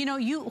is, you know,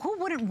 who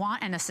wouldn't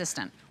want an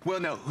assistant? Well,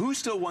 now, who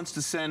still wants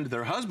to send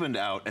their husband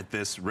out at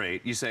this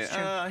rate? You say,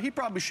 he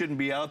probably shouldn't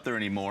be out there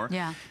anymore.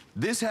 Yeah.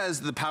 This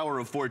has the power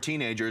of 4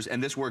 teenagers,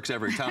 and this works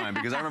every time,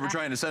 because I remember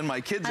trying to send my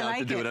kids out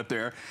to do it up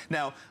there.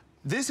 Now,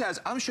 this has,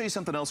 I'm gonna show you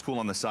something else cool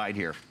on the side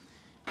here.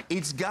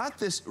 It's got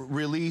this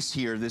release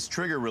here, this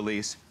trigger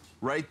release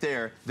right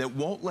there, that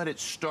won't let it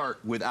start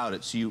without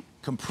it. So you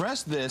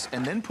compress this,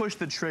 and then push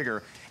the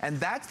trigger. And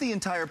that's the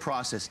entire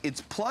process.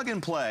 It's plug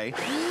and play.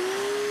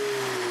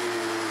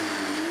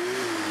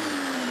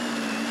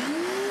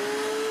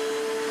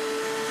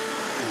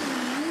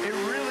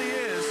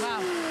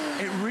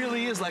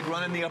 Like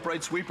running the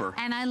upright sweeper.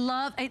 And I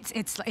love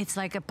it's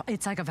like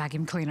a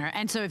vacuum cleaner.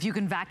 And so if you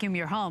can vacuum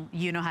your home,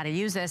 you know how to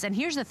use this. And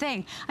here's the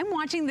thing, I'm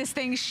watching this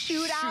thing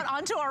shoot out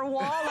onto our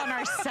wall on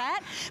our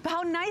set. But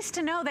how nice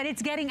to know that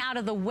it's getting out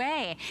of the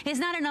way. It's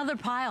not another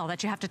pile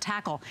that you have to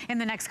tackle in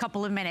the next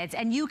couple of minutes,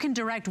 and you can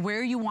direct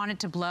where you want it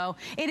to blow.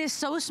 It is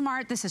so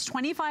smart. This is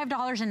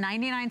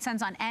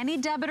 $25.99 on any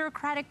debit or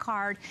credit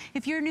card.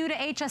 If you're new to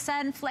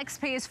HSN,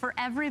 FlexPay is for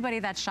everybody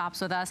that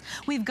shops with us.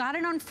 We've got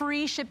it on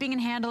free shipping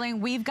and handling.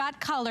 We've got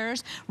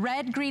colors,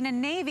 red, green,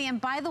 and navy.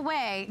 And by the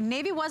way,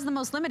 navy was the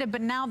most limited,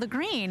 but now the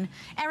green.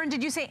 Erin,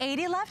 did you say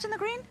 80 left in the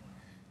green?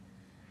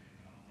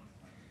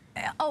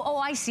 Oh,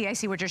 I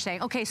see what you're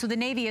saying. Okay, so the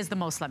navy is the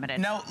most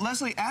limited. Now,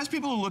 Leslie, as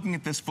people are looking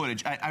at this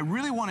footage, I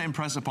really want to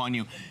impress upon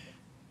you,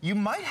 you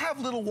might have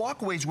little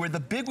walkways where the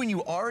big one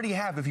you already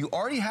have, if you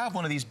already have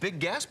one of these big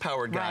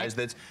gas-powered guys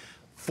that's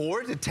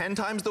 4 to 10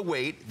 times the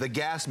weight, the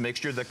gas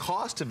mixture, the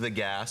cost of the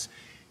gas,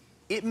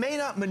 it may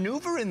not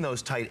maneuver in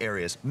those tight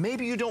areas.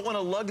 Maybe you don't want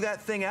to lug that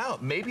thing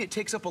out. Maybe it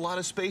takes up a lot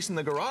of space in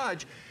the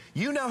garage.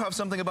 You now have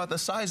something about the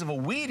size of a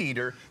weed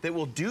eater that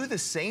will do the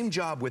same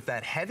job with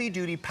that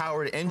heavy-duty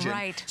powered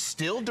engine,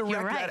 still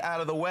direct that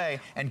out of the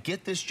way, and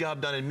get this job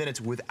done in minutes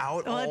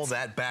without all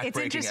that back-breaking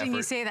effort. It's interesting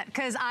you say that,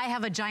 because I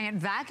have a giant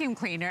vacuum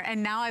cleaner,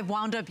 and now I've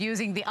wound up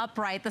using the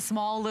upright, the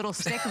small little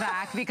stick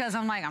vac, because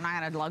I'm like, I'm not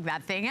going to lug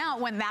that thing out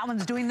when that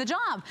one's doing the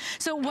job.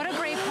 So what a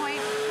great point.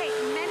 Hey,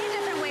 many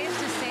different ways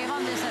to save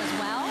on this as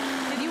well.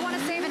 If you want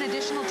to save an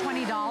additional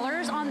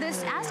 $20 on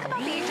this, ask about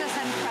the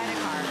HSN credit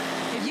card.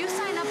 If you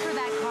sign up for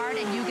that card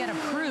and you get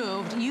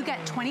approved, you get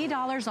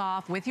 $20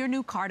 off with your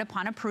new card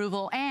upon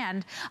approval.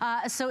 And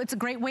so it's a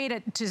great way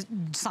to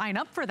sign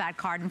up for that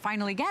card and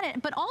finally get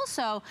it. But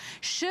also,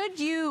 should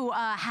you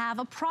have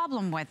a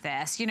problem with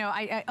this, you know,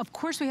 of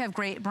course we have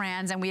great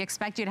brands and we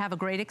expect you to have a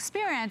great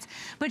experience,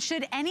 but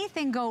should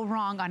anything go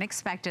wrong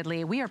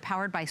unexpectedly, we are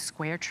powered by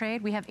Square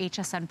Trade. We have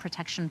HSN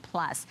Protection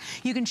Plus.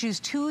 You can choose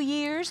 2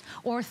 years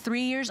or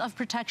 3 years of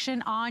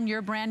protection on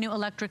your brand new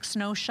electric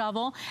snow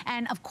shovel.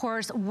 And of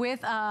course,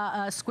 with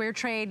Square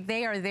Trade,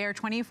 they are there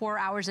 24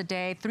 hours a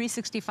day,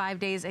 365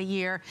 days a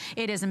year.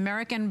 It is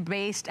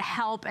American-based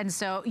help, and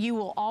so you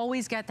will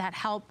always get that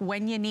help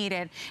when you need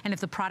it. And if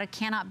the product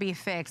cannot be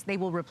fixed, they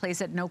will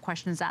replace it, no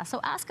questions asked. So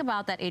ask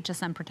about that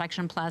HSN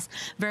Protection Plus.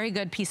 Very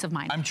good peace of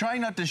mind. I'm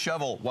trying not to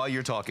shovel while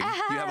you're talking.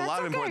 You have a lot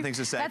of important things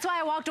to say. That's why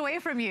I walked away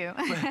from you.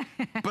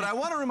 But I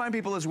want to remind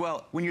people as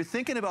well, when you're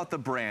thinking about the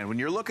brand, when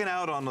you're looking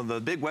out on the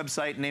big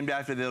website named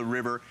after the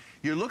river,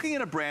 you're looking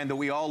at a brand that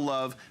we all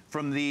love,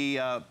 from the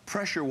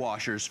pressure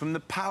washers, from the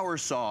power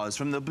saws,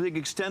 from the big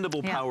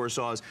extendable power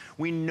saws.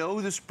 We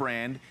know this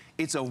brand.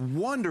 It's a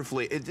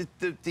wonderfully,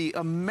 the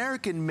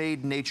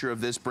American-made nature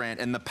of this brand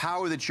and the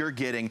power that you're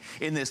getting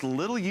in this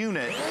little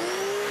unit.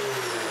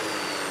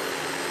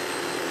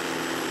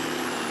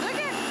 Look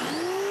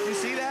at, you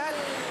see that?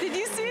 Did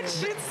you see it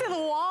shoots to the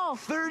wall?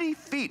 30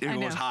 feet. It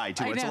goes high,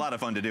 too. It's a lot of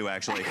fun to do,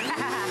 actually.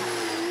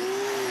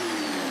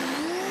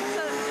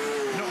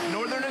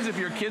 If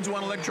your kids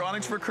want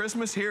electronics for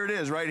Christmas, here it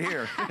is, right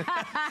here.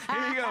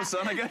 Here you go,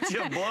 son. I got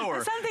you a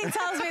blower. Something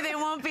tells me they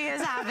won't be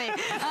as happy.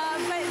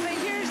 But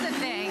here's the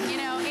thing, you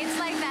know, it's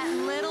like that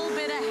little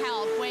bit of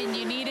help when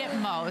you need it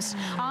most.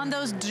 On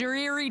those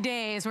dreary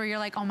days where you're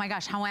like, oh my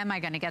gosh, how am I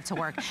going to get to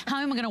work?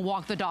 How am I going to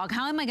walk the dog?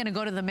 How am I going to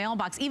go to the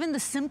mailbox? Even the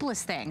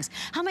simplest things.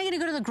 How am I going to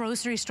go to the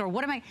grocery store?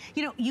 What am I,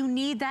 you know, you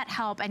need that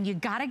help, and you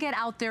got to get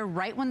out there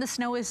right when the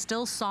snow is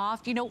still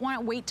soft. You don't want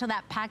to wait till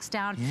that packs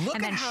down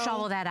and then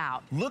shovel that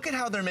out. Look at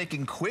how they're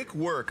making quick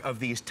work of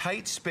these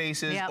tight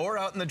spaces or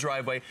out in the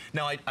driveway.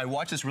 Now, I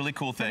watched this really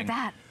cool thing. Look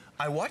at that.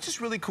 I watched this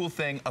really cool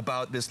thing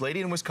about this lady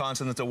in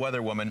Wisconsin that's a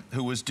weather woman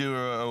who was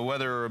a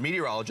weather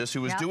meteorologist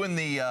who was doing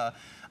the,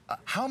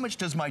 how much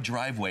does my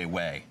driveway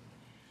weigh?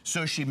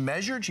 So she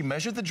measured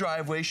the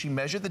driveway, she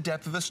measured the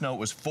depth of the snow. It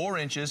was 4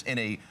 inches in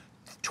a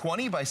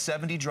 20 by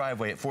 70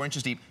 driveway at 4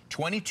 inches deep,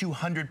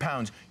 2,200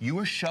 pounds. You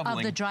were shoveling.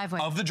 Of the driveway.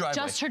 Of the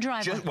driveway. Just her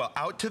driveway. Well,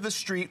 out to the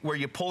street where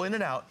you pull in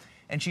and out.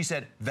 And she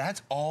said,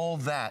 that's all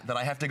that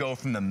I have to go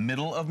from the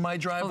middle of my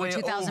driveway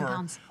over 2,000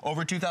 pounds.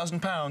 Over 2,000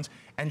 pounds.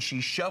 And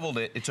she shoveled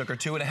it. It took her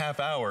 2.5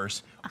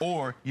 hours.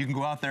 Or you can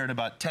go out there in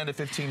about 10 to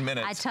 15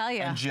 minutes. I tell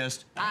you. And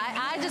just...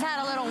 I just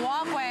had a little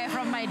walkway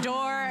from my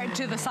door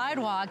to the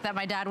sidewalk that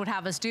my dad would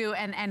have us do.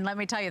 And let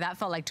me tell you, that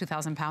felt like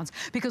 2,000 pounds.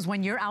 Because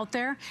when you're out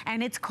there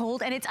and it's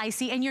cold and it's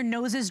icy and your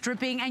nose is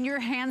dripping and your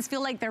hands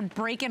feel like they're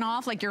breaking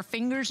off, like your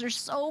fingers are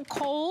so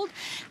cold,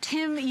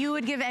 Tim, you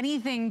would give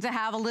anything to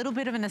have a little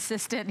bit of an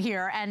assistant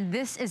here. And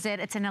this is it.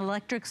 It's an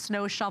electric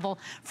snow shovel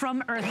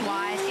from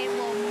Earthwise. It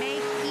will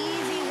make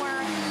easy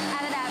work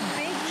out of that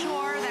big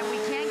chore that we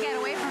can't get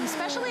away from,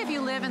 especially if you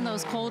live in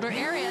those colder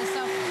areas.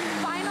 So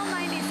final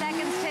 90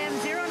 seconds, Tim.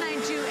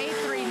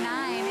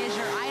 092839 is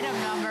your item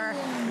number.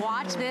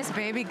 Watch this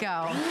baby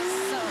go.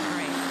 So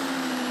great.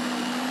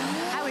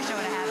 I wish I would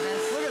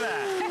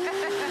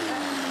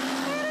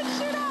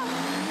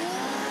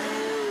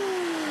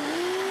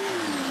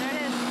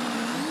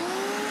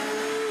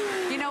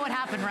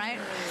happen, right?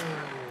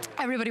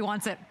 Everybody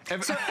wants it.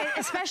 So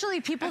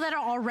especially people that are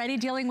already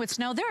dealing with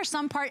snow. There are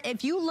some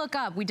if you look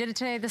up, we did it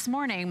today this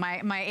morning,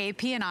 my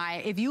AP and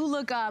I, if you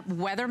look up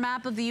weather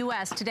map of the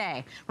US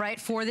today, right,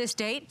 for this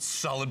date.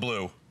 Solid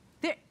blue.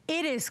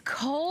 It is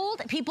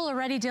cold. People are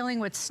already dealing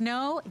with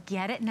snow.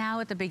 Get it now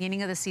at the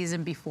beginning of the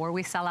season before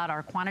we sell out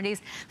our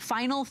quantities.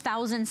 Final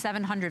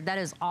 1,700, that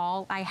is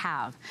all I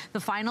have. The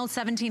final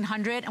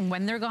 1,700, and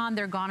when they're gone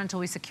until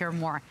we secure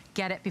more.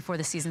 Get it before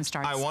the season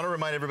starts. I want to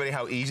remind everybody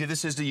how easy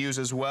this is to use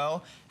as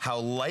well, how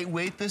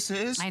lightweight this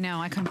is. I know,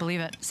 I couldn't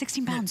believe it.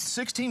 16 pounds.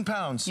 16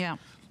 pounds. Yeah.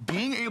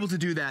 Being able to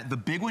do that, the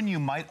big one you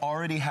might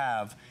already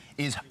have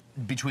is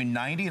between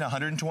 90 and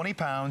 120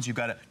 pounds. You've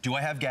got to, do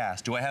I have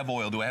gas? Do I have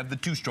oil? Do I have the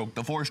 2-stroke,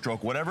 the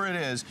 4-stroke, whatever it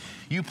is?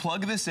 You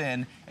plug this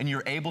in and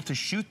you're able to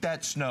shoot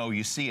that snow.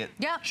 You see it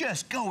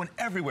just going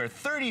everywhere,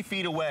 30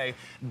 feet away,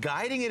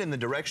 guiding it in the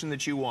direction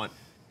that you want.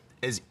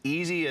 As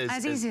easy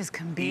as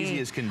can be. Easy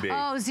as can be.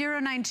 Oh,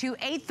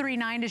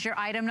 092839 is your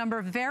item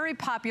number. Very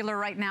popular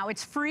right now.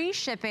 It's free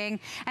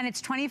shipping, and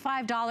it's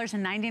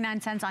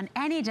 $25.99 on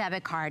any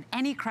debit card,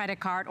 any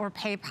credit card, or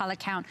PayPal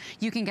account.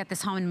 You can get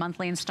this home in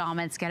monthly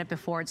installments. Get it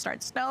before it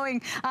starts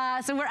snowing.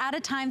 So we're out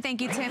of time.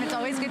 Thank you, Tim. It's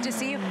always good to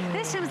see you.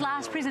 This is Tim's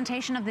last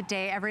presentation of the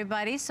day,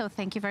 everybody. So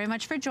thank you very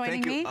much for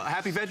joining me.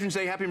 Happy Veterans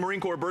Day. Happy Marine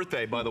Corps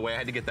birthday, by the way. I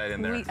had to get that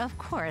in there. Of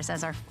course,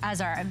 as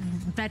our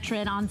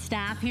veteran on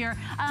staff here.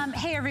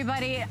 Hey, everybody.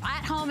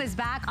 At Home is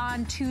back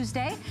on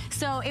Tuesday,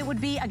 so it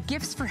would be a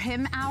gifts for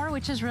him hour,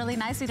 which is really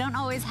nice. We don't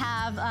always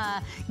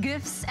have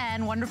gifts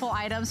and wonderful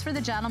items for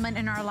the gentleman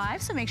in our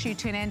lives, so make sure you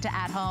tune in to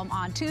At Home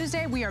on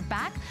Tuesday. We are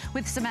back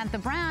with Samantha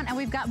Brown, and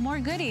we've got more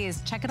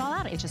goodies. Check it all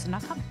out at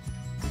hsn.com.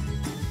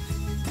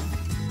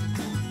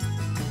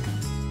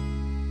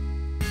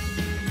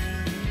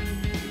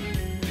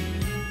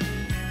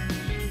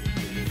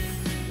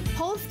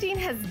 Holstein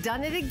has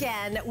done it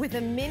again with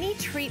a mini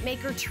treat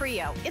maker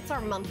trio. It's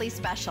our monthly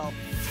special.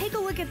 Take a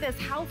look at this,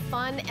 how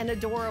fun and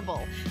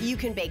adorable. You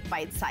can bake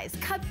bite-sized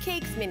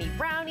cupcakes, mini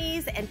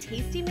brownies, and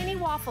tasty mini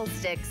waffle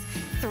sticks.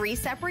 3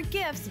 separate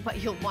gifts,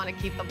 but you'll want to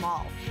keep them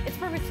all. It's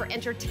perfect for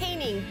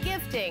entertaining,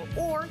 gifting,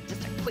 or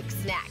just a quick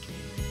snack.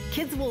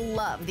 Kids will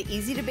love the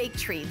easy to bake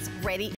treats ready